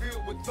glory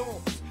filled with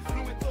thorns.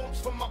 Fluent thoughts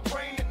from my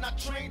brain and I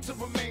trained to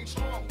remain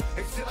strong.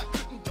 They said I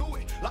couldn't do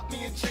it, locked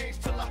me in chains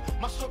till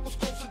my circle's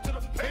closer to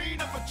the pain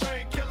of a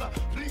train killer.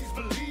 Please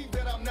believe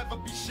that I'll never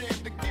be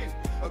shamed again.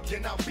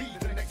 Again, I'll be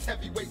the next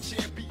heavyweight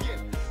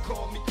champion.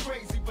 Call me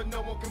crazy, but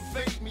no one can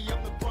fade me.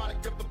 I'm the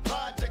product of the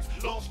projects,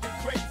 lost and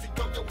crazy.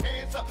 Throw your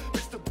hands up,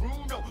 Mr.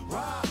 Bruno.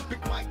 Ride, Big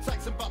Mike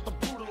Tyson about to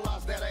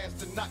brutalize that ass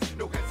tonight.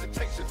 No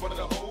hesitation for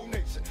the whole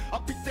nation.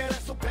 I'll beat that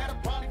ass so bad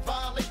I'll probably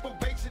violate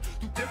probation.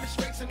 Through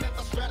demonstration as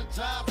I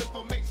strategize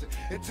information.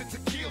 Intent to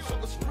kill, so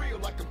it's real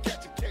like I'm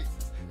catching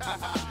cases.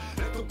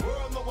 Let the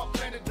world know I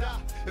plan to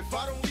die. If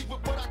I don't leave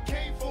with what I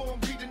came for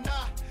and be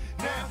denied.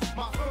 Now,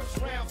 my first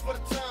round for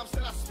the times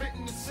that I spent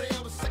in the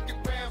cell. The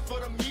second round for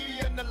the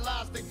media and the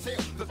lies they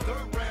tell. The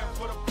third round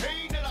for the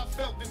pain that I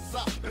felt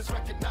inside. Let's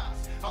recognize,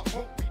 I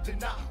won't be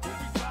denied. When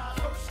we ride,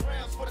 first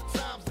rounds for the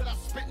times that I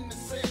spent in the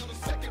cell. The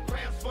second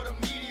rounds for the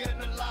media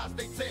and the lies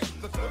they tell.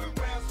 The third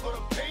rounds for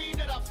the pain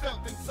that I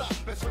felt inside.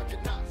 Let's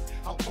recognize,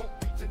 I won't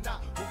be denied.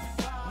 When we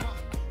ride,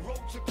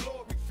 road to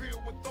glory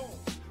filled with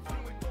thorns.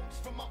 Fluent thoughts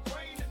from my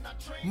brain and I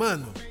train.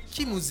 Mano,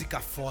 que música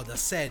foda,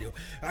 sério.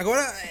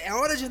 Agora é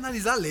hora de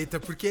analisar a letra,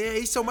 porque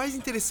isso é o mais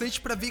interessante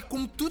pra ver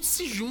como tudo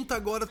se junta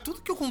agora.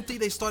 Tudo que eu contei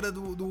da história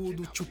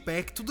do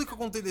Tupac, tudo que eu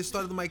contei da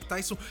história do Mike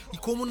Tyson e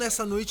como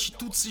nessa noite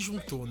tudo se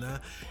juntou, né?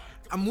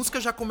 A música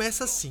já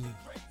começa assim.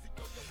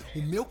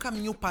 O meu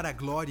caminho para a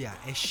glória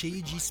é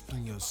cheio de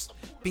espinhos.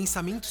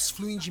 Pensamentos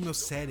fluem de meu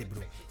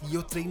cérebro e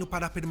eu treino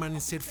para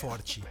permanecer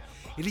forte.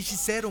 Eles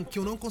disseram que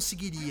eu não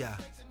conseguiria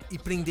e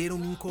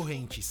prenderam-me em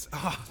correntes.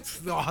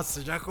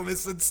 Nossa, já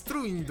começou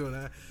destruindo,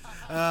 né?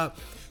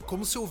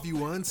 Como você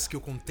ouviu antes que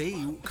eu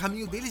contei, o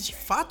caminho deles de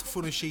fato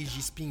foram cheios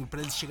de espinho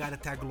para eles chegarem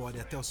até a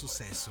glória, até o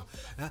sucesso.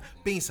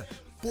 Pensa,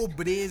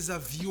 pobreza,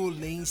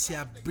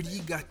 violência,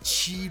 briga,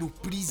 tiro,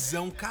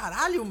 prisão.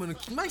 Caralho, mano, o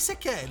que mais você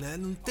quer, né?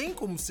 Não tem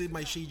como ser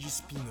mais cheio de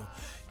espinho.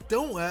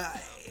 Então,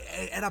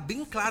 era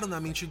bem claro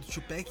na mente do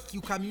Tupac que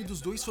o caminho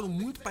dos dois foram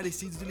muito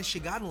parecidos e eles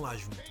chegaram lá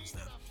juntos,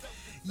 né?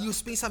 E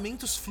os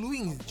pensamentos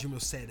fluem de meu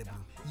cérebro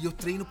e eu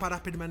treino para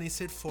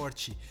permanecer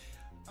forte.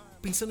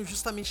 Pensando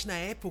justamente na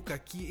época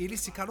que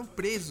eles ficaram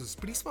presos,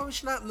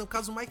 principalmente no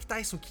caso do Mike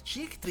Tyson, que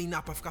tinha que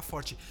treinar pra ficar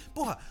forte.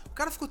 Porra, o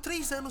cara ficou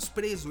 3 anos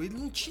preso, ele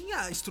não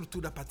tinha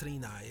estrutura pra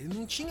treinar, ele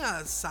não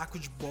tinha saco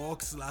de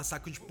boxe lá,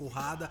 saco de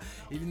porrada,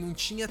 ele não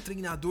tinha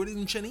treinador, ele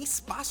não tinha nem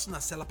espaço na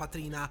cela pra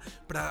treinar,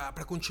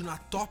 pra continuar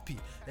top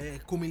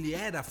como ele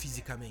era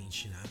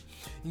fisicamente, né?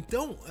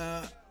 Então,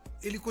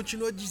 ele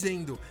continua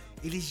dizendo,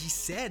 eles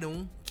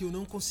disseram que eu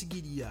não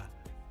conseguiria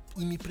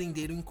e me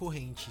prenderam em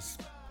correntes.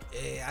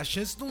 A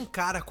chance de um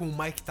cara como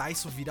o Mike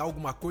Tyson virar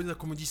alguma coisa,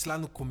 como eu disse lá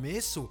no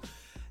começo,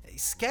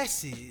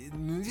 esquece,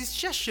 não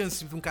existia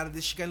chance de um cara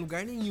desse chegar em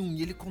lugar nenhum.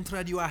 E ele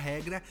contrariou a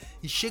regra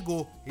e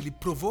chegou, ele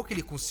provou que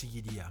ele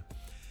conseguiria.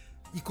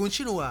 E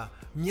continua,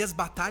 minhas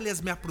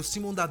batalhas me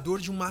aproximam da dor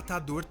de um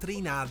matador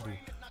treinado.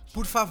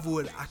 Por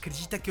favor,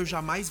 acredita que eu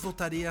jamais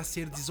voltarei a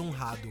ser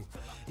desonrado.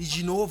 E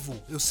de novo,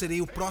 eu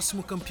serei o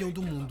próximo campeão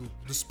do mundo,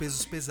 dos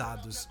pesos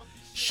pesados.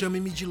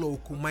 Chame-me de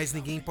louco, mas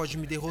ninguém pode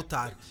me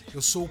derrotar.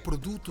 Eu sou o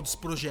produto dos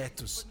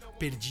projetos,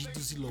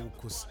 perdidos e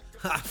loucos.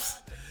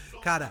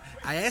 Cara,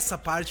 essa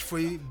parte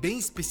foi bem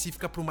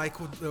específica pro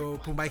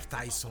Mike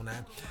Tyson,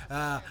 né?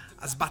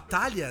 As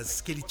batalhas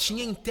que ele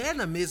tinha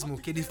interna mesmo,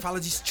 que ele fala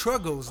de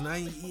struggles,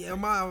 né? E é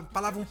uma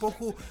palavra um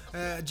pouco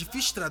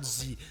difícil de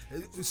traduzir.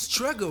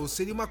 Struggle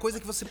seria uma coisa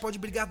que você pode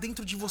brigar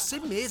dentro de você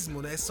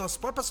mesmo, né? São as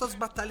próprias suas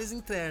batalhas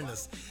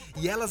internas.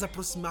 E elas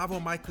aproximavam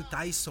o Mike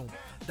Tyson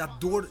da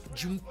dor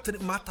de um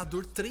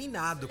matador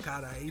treinado,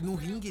 cara. E no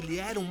ringue ele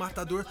era um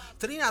matador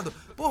treinado.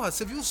 Porra,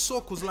 você viu os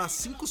socos lá,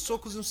 5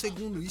 socos em um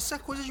segundo. Isso é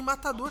coisa de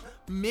matador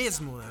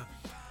mesmo, né?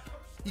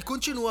 E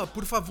continua,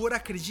 por favor,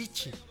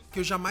 acredite que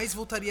eu jamais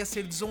voltaria a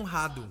ser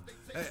desonrado.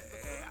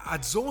 A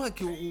desonra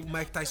que o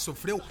Mike Tyson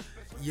sofreu,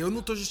 e eu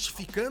não tô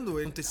justificando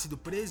ele não ter sido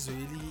preso,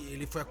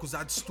 ele foi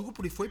acusado de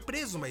estupro e foi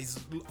preso, mas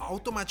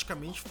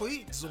automaticamente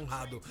foi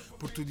desonrado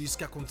por tudo isso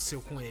que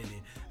aconteceu com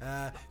ele.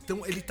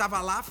 Então ele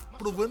tava lá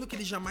provando que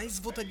ele jamais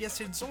voltaria a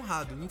ser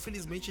desonrado.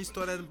 Infelizmente a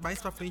história mais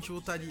pra frente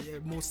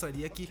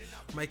mostraria que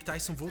o Mike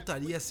Tyson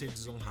voltaria a ser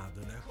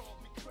desonrado, né?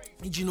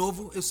 E de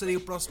novo, eu serei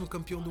o próximo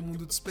campeão do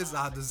mundo dos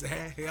pesados.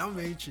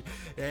 Realmente.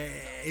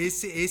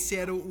 Esse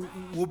era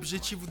o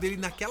objetivo dele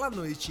naquela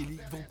noite.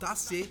 Ele voltar a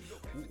ser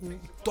o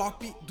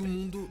top do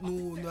mundo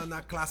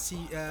na classe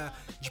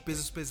de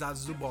pesos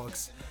pesados do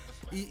boxe.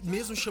 E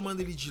mesmo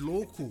chamando ele de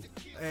louco,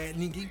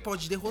 ninguém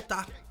pode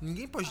derrotar.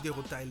 Ninguém pode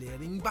derrotar ele.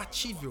 Ele é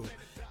imbatível.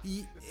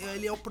 E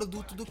ele é o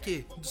produto do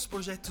quê? Dos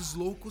projetos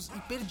loucos e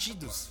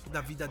perdidos da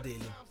vida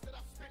dele.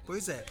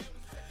 Pois é.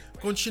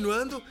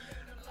 Continuando...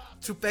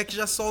 Tupac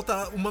já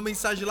solta uma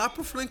mensagem lá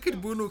pro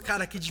Bruno,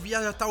 cara, que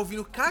devia já estar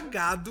ouvindo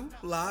cagado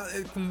lá,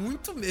 com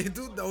muito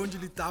medo de onde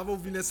ele tava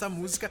ouvindo essa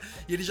música,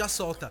 e ele já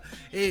solta: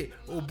 Ei,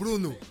 ô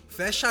Bruno,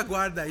 fecha a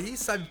guarda aí,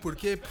 sabe por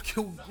quê? Porque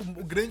o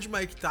grande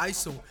Mike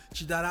Tyson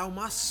te dará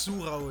uma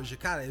surra hoje.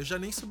 Cara, eu já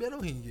nem subia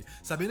no ringue.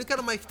 Sabendo que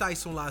era o Mike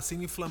Tyson lá,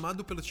 sendo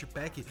inflamado pelo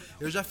Tupac,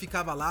 eu já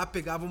ficava lá,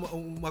 pegava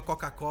uma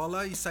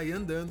Coca-Cola e saía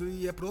andando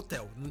e ia pro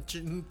hotel.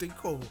 Não tem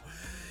como.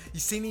 E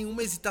sem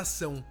nenhuma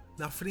hesitação,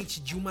 na frente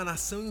de uma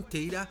nação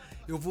inteira,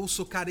 eu vou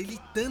socar ele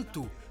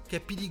tanto que é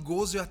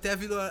perigoso eu até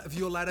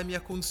violar a minha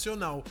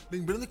condicional.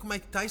 Lembrando que o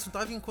Mike Tyson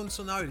estava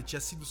incondicional, ele tinha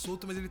sido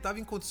solto, mas ele estava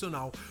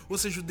incondicional. Ou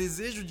seja, o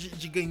desejo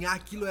de ganhar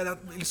aquilo era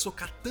ele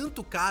socar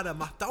tanto o cara,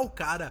 matar o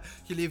cara,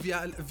 que ele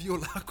ia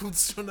violar a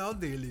condicional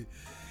dele.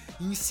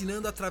 E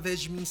ensinando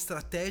através de minha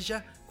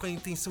estratégia com a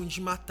intenção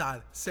de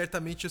matar.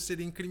 Certamente eu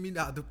seria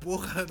incriminado.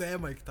 Porra, né,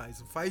 Mike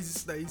Tyson? Faz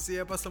isso daí, você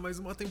ia passar mais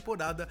uma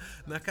temporada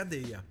na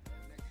cadeia.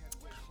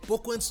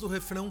 Pouco antes do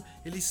refrão,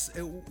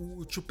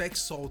 o Tupac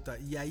solta,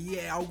 e aí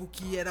é algo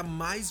que era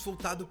mais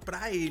voltado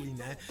pra ele,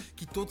 né?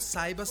 Que todos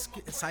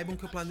saibam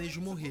que eu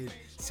planejo morrer.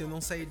 Se eu não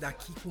sair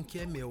daqui com o que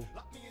é meu,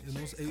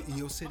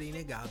 eu serei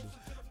negado.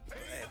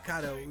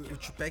 Cara, o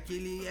Tupac,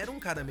 ele era um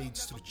cara meio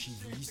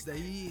destrutivo. E isso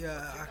daí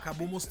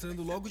acabou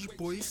mostrando logo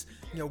depois,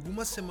 em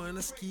algumas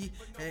semanas, que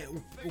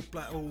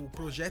o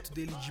projeto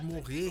dele de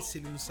morrer se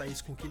ele não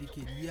saísse com o que ele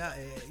queria,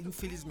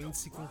 infelizmente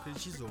se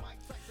concretizou.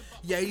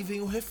 E aí vem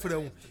o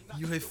refrão,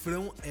 e o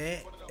refrão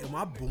é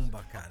uma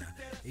bomba, cara.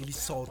 Ele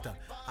solta: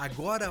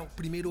 agora o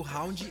primeiro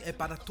round é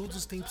para todos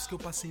os tempos que eu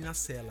passei na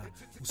cela.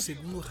 O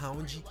segundo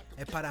round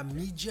é para a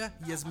mídia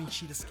e as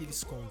mentiras que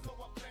eles contam.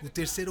 O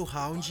terceiro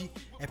round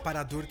é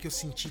para a dor que eu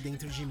senti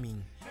dentro de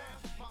mim.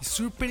 E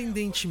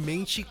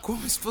surpreendentemente,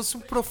 como se fosse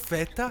um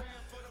profeta,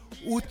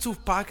 o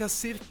Tupac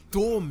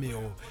acertou,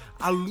 meu.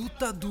 A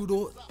luta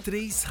durou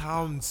 3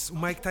 rounds. O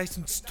Mike Tyson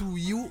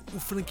destruiu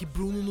o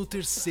Bruno no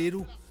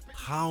terceiro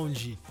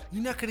round.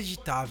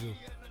 Inacreditável.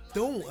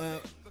 Então,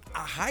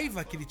 a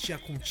raiva que ele tinha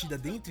contida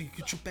dentro e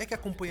que o Tupac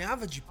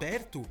acompanhava de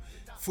perto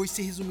foi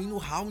se resumindo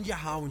round a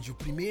round. O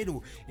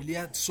primeiro, ele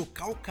ia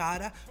socar o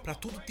cara pra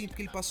todo o tempo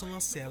que ele passou na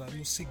cela.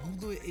 No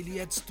segundo, ele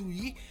ia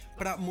destruir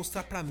pra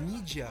mostrar pra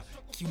mídia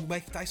que o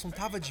Mike Tyson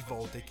tava de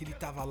volta e que ele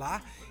tava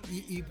lá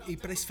e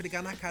pra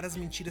esfregar na cara as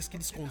mentiras que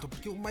eles contam.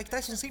 Porque o Mike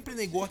Tyson sempre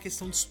negou a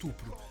questão de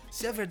estupro.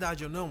 Se é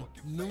verdade ou não,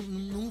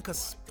 nunca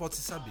pode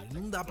se saber.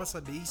 Não dá pra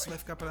saber, isso vai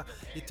ficar pra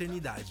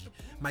eternidade.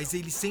 Mas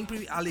ele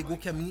sempre alegou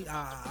que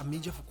a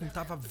mídia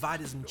contava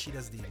várias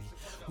mentiras dele.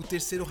 O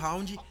terceiro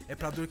round é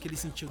pra dor que ele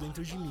sentiu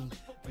dentro de mim.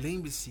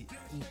 Lembre-se,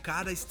 um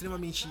cara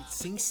extremamente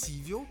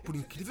sensível, por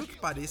incrível que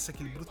pareça,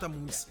 aquele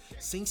brutamontes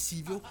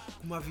sensível,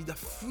 com uma vida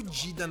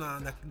fodida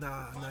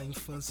na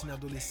infância e na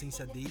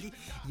adolescência dele,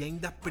 e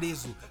ainda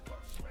preso,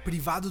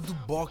 privado do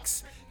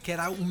boxe, que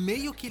era o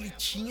meio que ele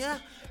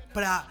tinha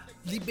pra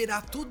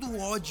liberar todo o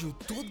ódio,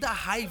 toda a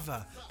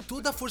raiva,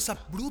 toda a força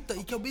bruta,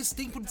 e que ao mesmo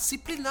tempo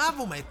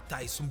disciplinava o Mike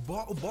Tyson.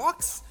 O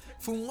boxe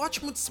foi um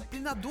ótimo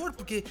disciplinador,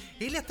 porque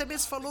ele até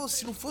mesmo falou: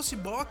 se não fosse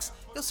boxe,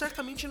 eu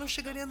certamente não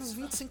chegaria nos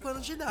 25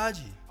 anos de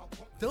idade.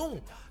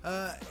 Então,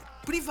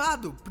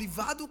 privado,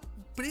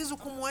 preso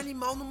como um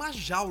animal numa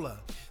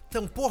jaula.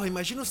 Então, porra,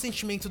 imagina o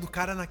sentimento do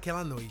cara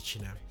naquela noite,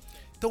 né?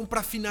 Então,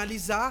 pra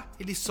finalizar,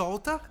 ele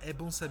solta: é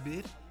bom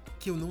saber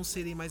que eu não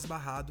serei mais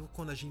barrado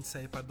quando a gente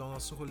sair pra dar o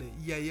nosso rolê.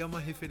 E aí é uma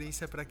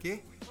referência pra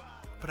quê?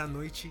 Pra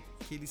noite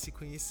que eles se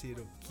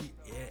conheceram, que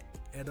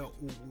era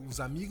os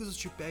amigos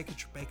do Tupac, o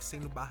Tupac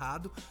sendo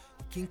barrado,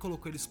 e quem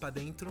colocou eles pra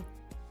dentro?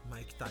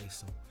 Mike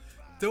Tyson.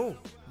 Então,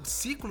 o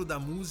ciclo da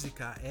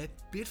música é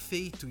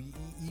perfeito,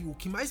 e o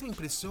que mais me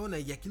impressiona,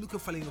 e aquilo que eu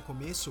falei no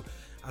começo,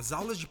 as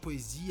aulas de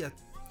poesia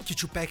que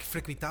Tupac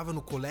frequentava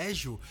no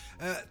colégio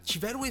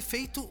tiveram um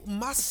efeito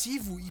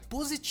massivo e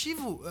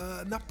positivo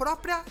na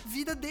própria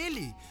vida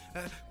dele.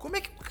 Como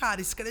é que um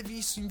cara escreve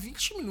isso em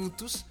 20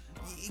 minutos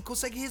e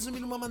consegue resumir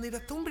de uma maneira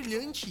tão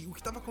brilhante o que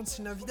estava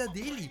acontecendo na vida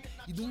dele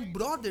e de um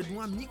brother, de um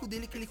amigo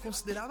dele que ele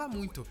considerava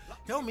muito?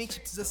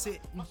 Realmente precisa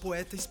ser um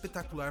poeta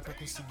espetacular para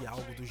conseguir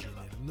algo do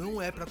gênero. Não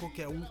é para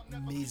qualquer um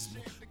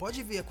mesmo.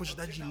 Pode ver a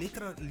quantidade de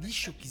letra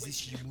lixo que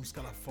existe de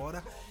música lá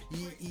fora,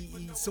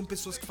 e são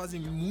pessoas que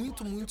fazem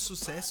muito, muito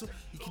sucesso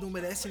e que não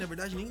merecem, na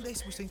verdade, nem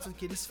 10% do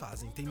que eles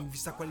fazem, tendo em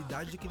vista a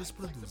qualidade do que eles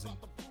produzem.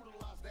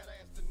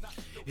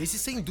 Esse,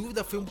 sem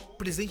dúvida, foi um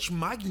presente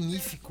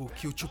magnífico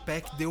que o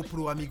Tupac deu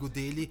pro amigo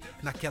dele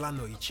naquela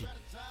noite.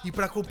 E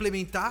pra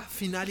complementar,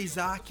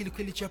 finalizar aquilo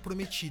que ele tinha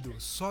prometido: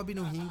 sobe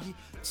no ringue,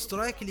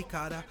 destrói aquele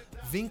cara,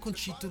 vem com o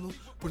título,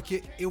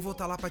 porque eu vou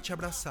estar lá pra te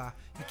abraçar.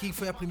 E quem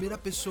foi a primeira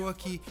pessoa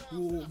que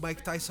o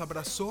Mike Tyson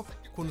abraçou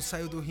quando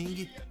saiu do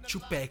ringue?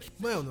 Tupac.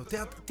 Mano,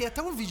 tem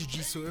até um vídeo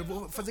disso. Eu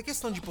vou fazer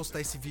questão de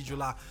postar esse vídeo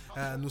lá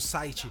no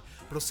site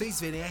pra vocês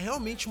verem. É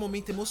realmente um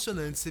momento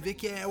emocionante. Você vê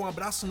que é um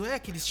abraço, não é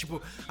aqueles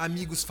tipo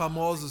amigos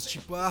famosos,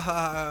 tipo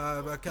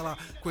aquela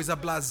coisa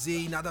blasé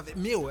e nada a ver.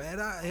 Meu,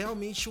 era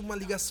realmente uma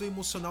ligação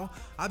emocional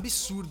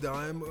absurda,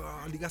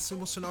 uma ligação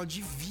emocional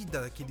de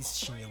vida que eles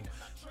tinham.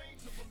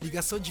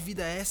 Ligação de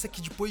vida essa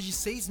que depois de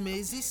 6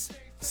 meses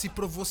se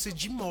provou ser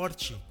de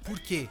morte. Por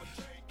quê?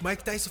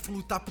 Mike Tyson foi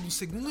lutar por um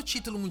segundo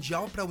título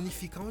mundial para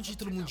unificar um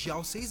título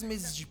mundial 6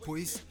 meses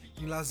depois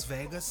em Las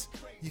Vegas.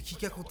 E o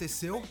que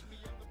aconteceu?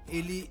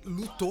 Ele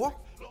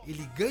lutou,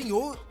 ele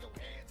ganhou,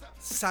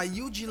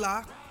 saiu de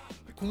lá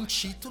com um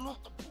título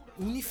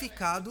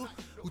unificado.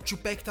 O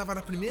Tupac tava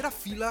na primeira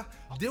fila,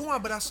 deu um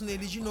abraço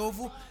nele de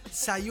novo,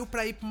 saiu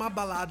pra ir pra uma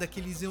balada que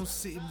eles iam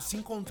se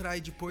encontrar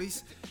aí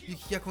depois. E o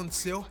que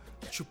aconteceu?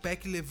 O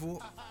Tupac levou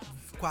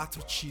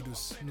 4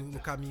 tiros no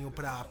caminho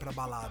pra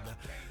balada.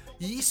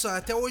 E isso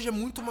até hoje é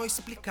muito mal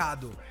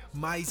explicado,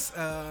 mas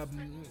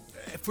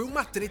foi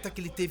uma treta que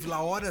ele teve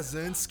lá horas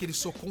antes, que ele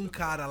socou um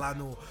cara lá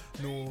no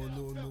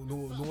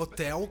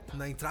hotel,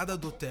 na entrada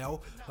do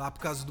hotel, lá por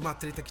causa de uma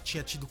treta que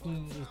tinha tido com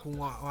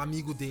um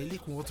amigo dele,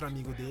 com outro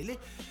amigo dele.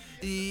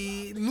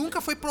 E nunca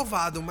foi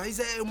provado, mas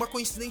é uma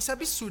coincidência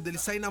absurda ele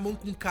sair na mão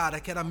com um cara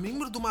que era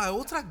membro de uma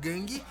outra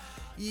gangue.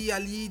 E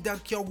ali,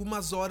 daqui a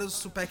algumas horas,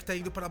 o Tupac tá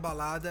indo pra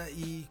balada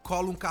e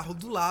cola um carro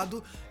do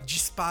lado,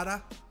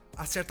 dispara,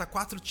 acerta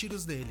 4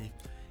 tiros nele.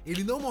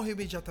 Ele não morreu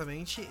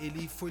imediatamente,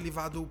 ele foi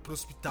levado pro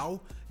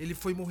hospital, ele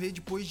foi morrer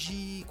depois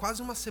de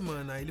quase uma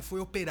semana. Ele foi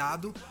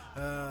operado,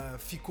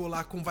 ficou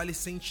lá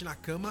convalescente na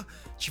cama,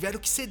 tiveram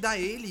que sedar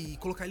ele e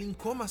colocar ele em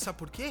coma, sabe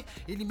por quê?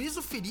 Ele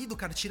mesmo ferido,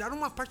 cara, tiraram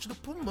uma parte do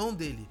pulmão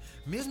dele.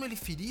 Mesmo ele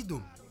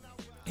ferido,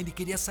 ele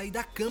queria sair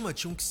da cama,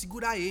 tinham que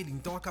segurar ele,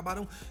 então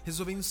acabaram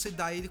resolvendo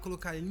sedar ele,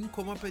 colocar ele em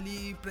coma pra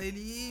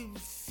ele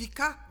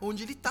ficar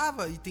onde ele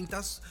tava e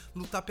tentar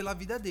lutar pela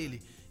vida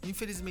dele.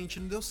 Infelizmente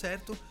não deu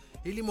certo,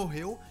 ele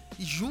morreu,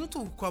 e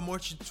junto com a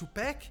morte de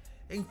Tupac,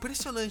 é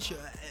impressionante,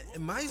 é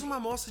mais uma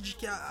amostra de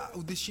que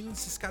o destino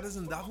desses caras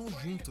andavam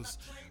juntos.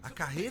 A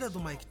carreira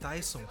do Mike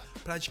Tyson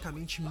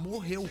praticamente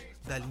morreu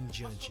dali em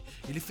diante.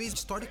 Ele fez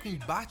histórico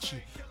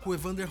embate com o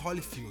Evander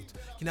Holyfield,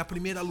 que na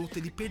primeira luta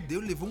ele perdeu,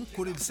 ele levou um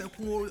couro, ele saiu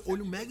com o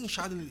olho mega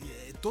inchado,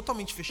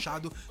 totalmente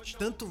fechado, de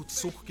tanto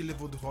soco que ele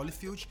levou do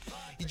Holyfield.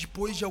 E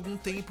depois de algum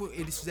tempo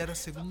eles fizeram a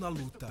segunda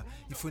luta,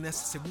 e foi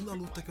nessa segunda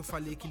luta que eu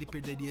falei que ele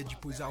perderia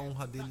depois a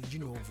honra dele de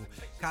novo.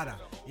 Cara,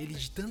 ele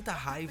de tanta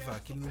raiva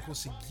que ele não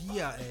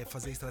conseguia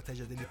fazer a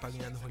estratégia dele pra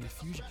ganhar no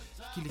Holyfield,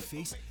 o que ele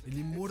fez?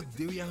 Ele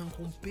mordeu e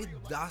arrancou um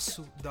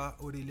pedaço da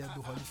orelha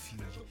do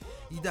Holyfield.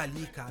 E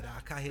dali, cara,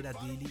 a carreira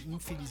dele,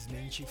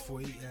 infelizmente,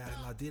 foi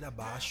ladeira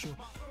abaixo.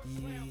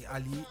 E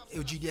ali,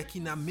 eu diria que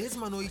na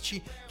mesma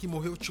noite que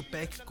morreu o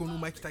Tupac, quando o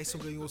Mike Tyson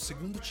ganhou o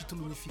segundo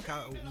título,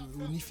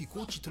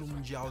 unificou o título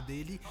mundial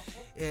dele,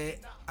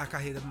 a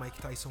carreira do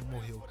Mike Tyson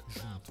morreu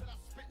junto.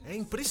 É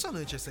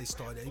impressionante essa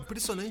história, é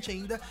impressionante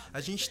ainda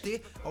a gente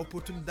ter a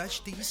oportunidade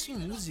de ter isso em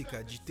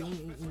música, de ter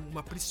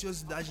uma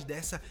preciosidade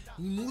dessa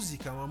em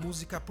música, uma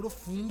música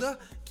profunda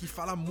que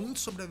fala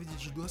muito sobre a vida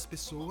de duas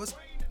pessoas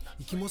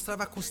e que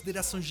mostrava a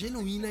consideração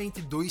genuína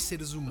entre dois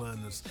seres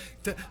humanos.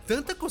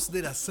 Tanta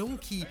consideração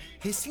que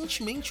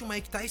recentemente o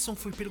Mike Tyson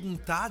foi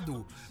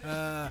perguntado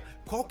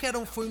qual que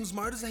foi um dos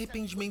maiores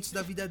arrependimentos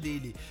da vida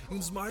dele. E um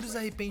dos maiores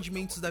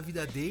arrependimentos da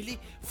vida dele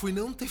foi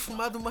não ter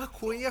fumado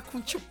maconha com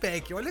o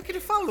Tupac. Olha o que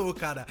ele falou,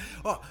 cara.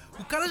 Ó,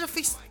 o cara já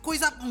fez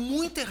coisa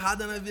muito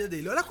errada na vida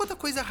dele. Olha quanta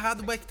coisa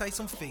errada o Mike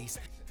Tyson fez.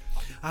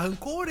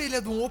 Arrancou a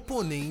orelha de um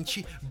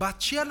oponente,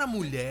 batia na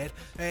mulher,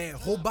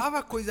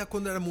 roubava coisa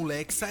quando era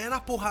moleque, saía na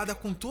porrada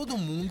com todo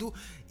mundo.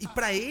 E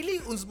pra ele,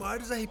 os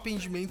maiores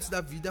arrependimentos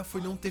da vida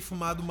foi não ter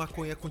fumado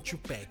maconha com o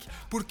Tupac.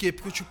 Por quê?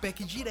 Porque o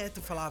Tupac direto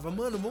falava,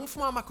 mano, vamos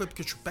fumar maconha.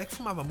 Porque o Tupac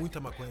fumava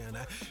muita maconha,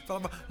 né?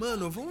 Falava,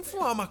 mano, vamos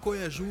fumar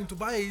maconha junto,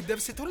 vai, deve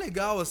ser tão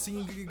legal, assim,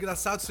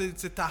 engraçado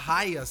você tá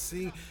high,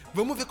 assim.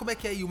 Vamos ver como é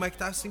que é. E o Mike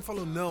Tyson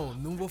falou,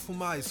 não vou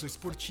fumar, eu sou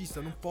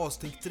esportista, não posso,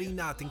 tem que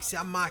treinar, tem que ser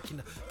a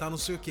máquina, tá, não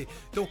sei o quê.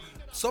 Então,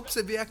 só pra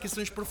você ver a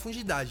questão de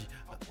profundidade.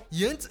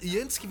 E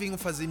antes que venham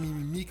fazer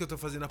mimimi que eu tô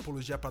fazendo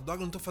apologia pra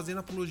droga, eu não tô fazendo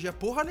apologia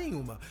porra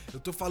nenhuma. Eu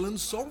tô falando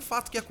só um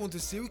fato que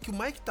aconteceu e que o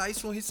Mike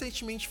Tyson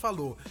recentemente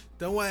falou.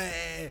 Então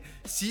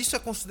se isso é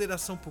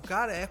consideração pro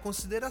cara, é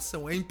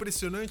consideração. É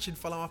impressionante ele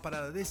falar uma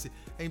parada desse?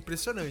 É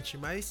impressionante,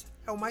 mas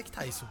é o Mike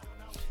Tyson.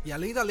 E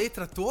além da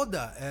letra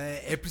toda,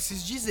 é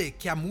preciso dizer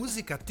que a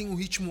música tem um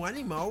ritmo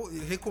animal.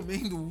 Eu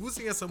recomendo,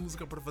 usem essa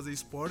música para fazer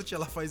esporte,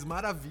 ela faz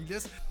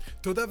maravilhas.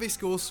 Toda vez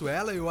que eu ouço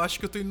ela, eu acho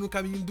que eu tô indo no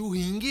caminho do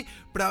ringue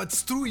pra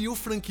destruir o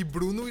Frank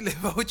Bruno e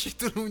levar o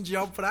título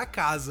mundial pra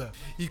casa.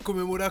 E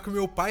comemorar com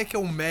meu pai, que é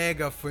um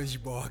mega fã de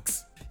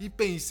boxe. E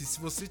pense, se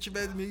você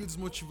estiver meio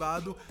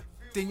desmotivado,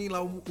 tem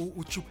lá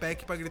o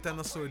Tupac pra gritar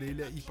na sua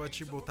orelha e pode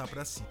te botar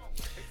pra cima.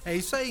 É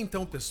isso aí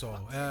então,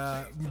 pessoal.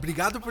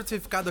 Obrigado por ter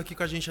ficado aqui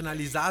com a gente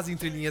analisar as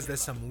entrelinhas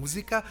dessa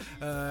música.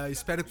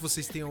 Espero que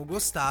vocês tenham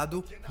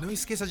gostado. Não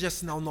esqueça de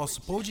assinar o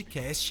nosso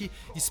podcast,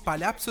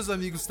 espalhar pros seus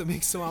amigos também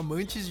que são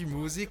amantes de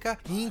música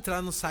e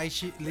entrar no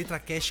site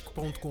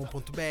letracast.com.br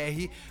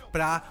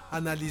pra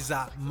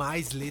analisar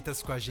mais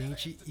letras com a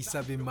gente e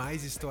saber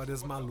mais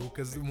histórias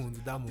malucas do mundo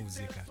da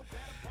música.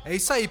 É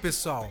isso aí,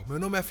 pessoal. Meu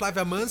nome é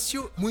Flávio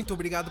Amâncio, muito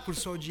obrigado por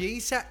sua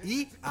audiência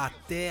e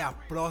até a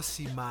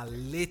próxima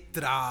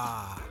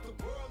letra!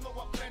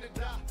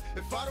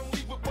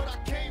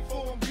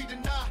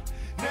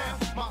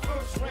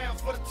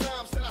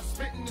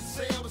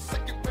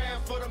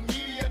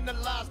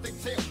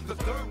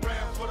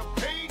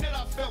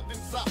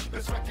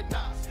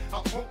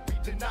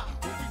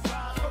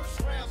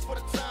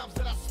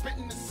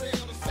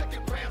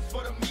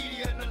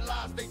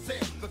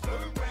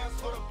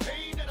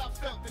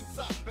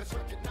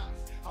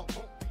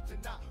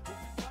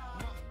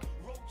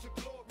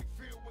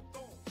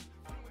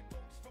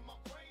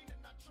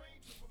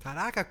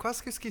 Caraca,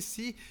 quase que eu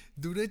esqueci.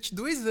 Durante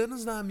 2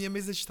 anos na minha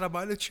mesa de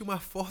trabalho eu tinha uma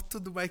foto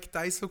do Mike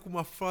Tyson com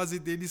uma frase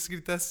dele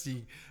escrita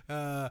assim: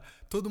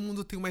 todo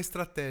mundo tem uma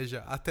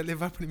estratégia, até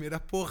levar a primeira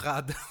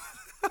porrada.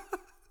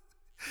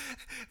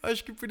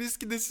 Acho que por isso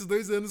que nesses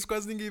 2 anos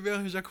quase ninguém veio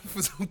arranjar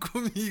confusão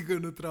comigo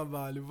no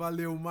trabalho.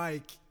 Valeu,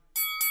 Mike.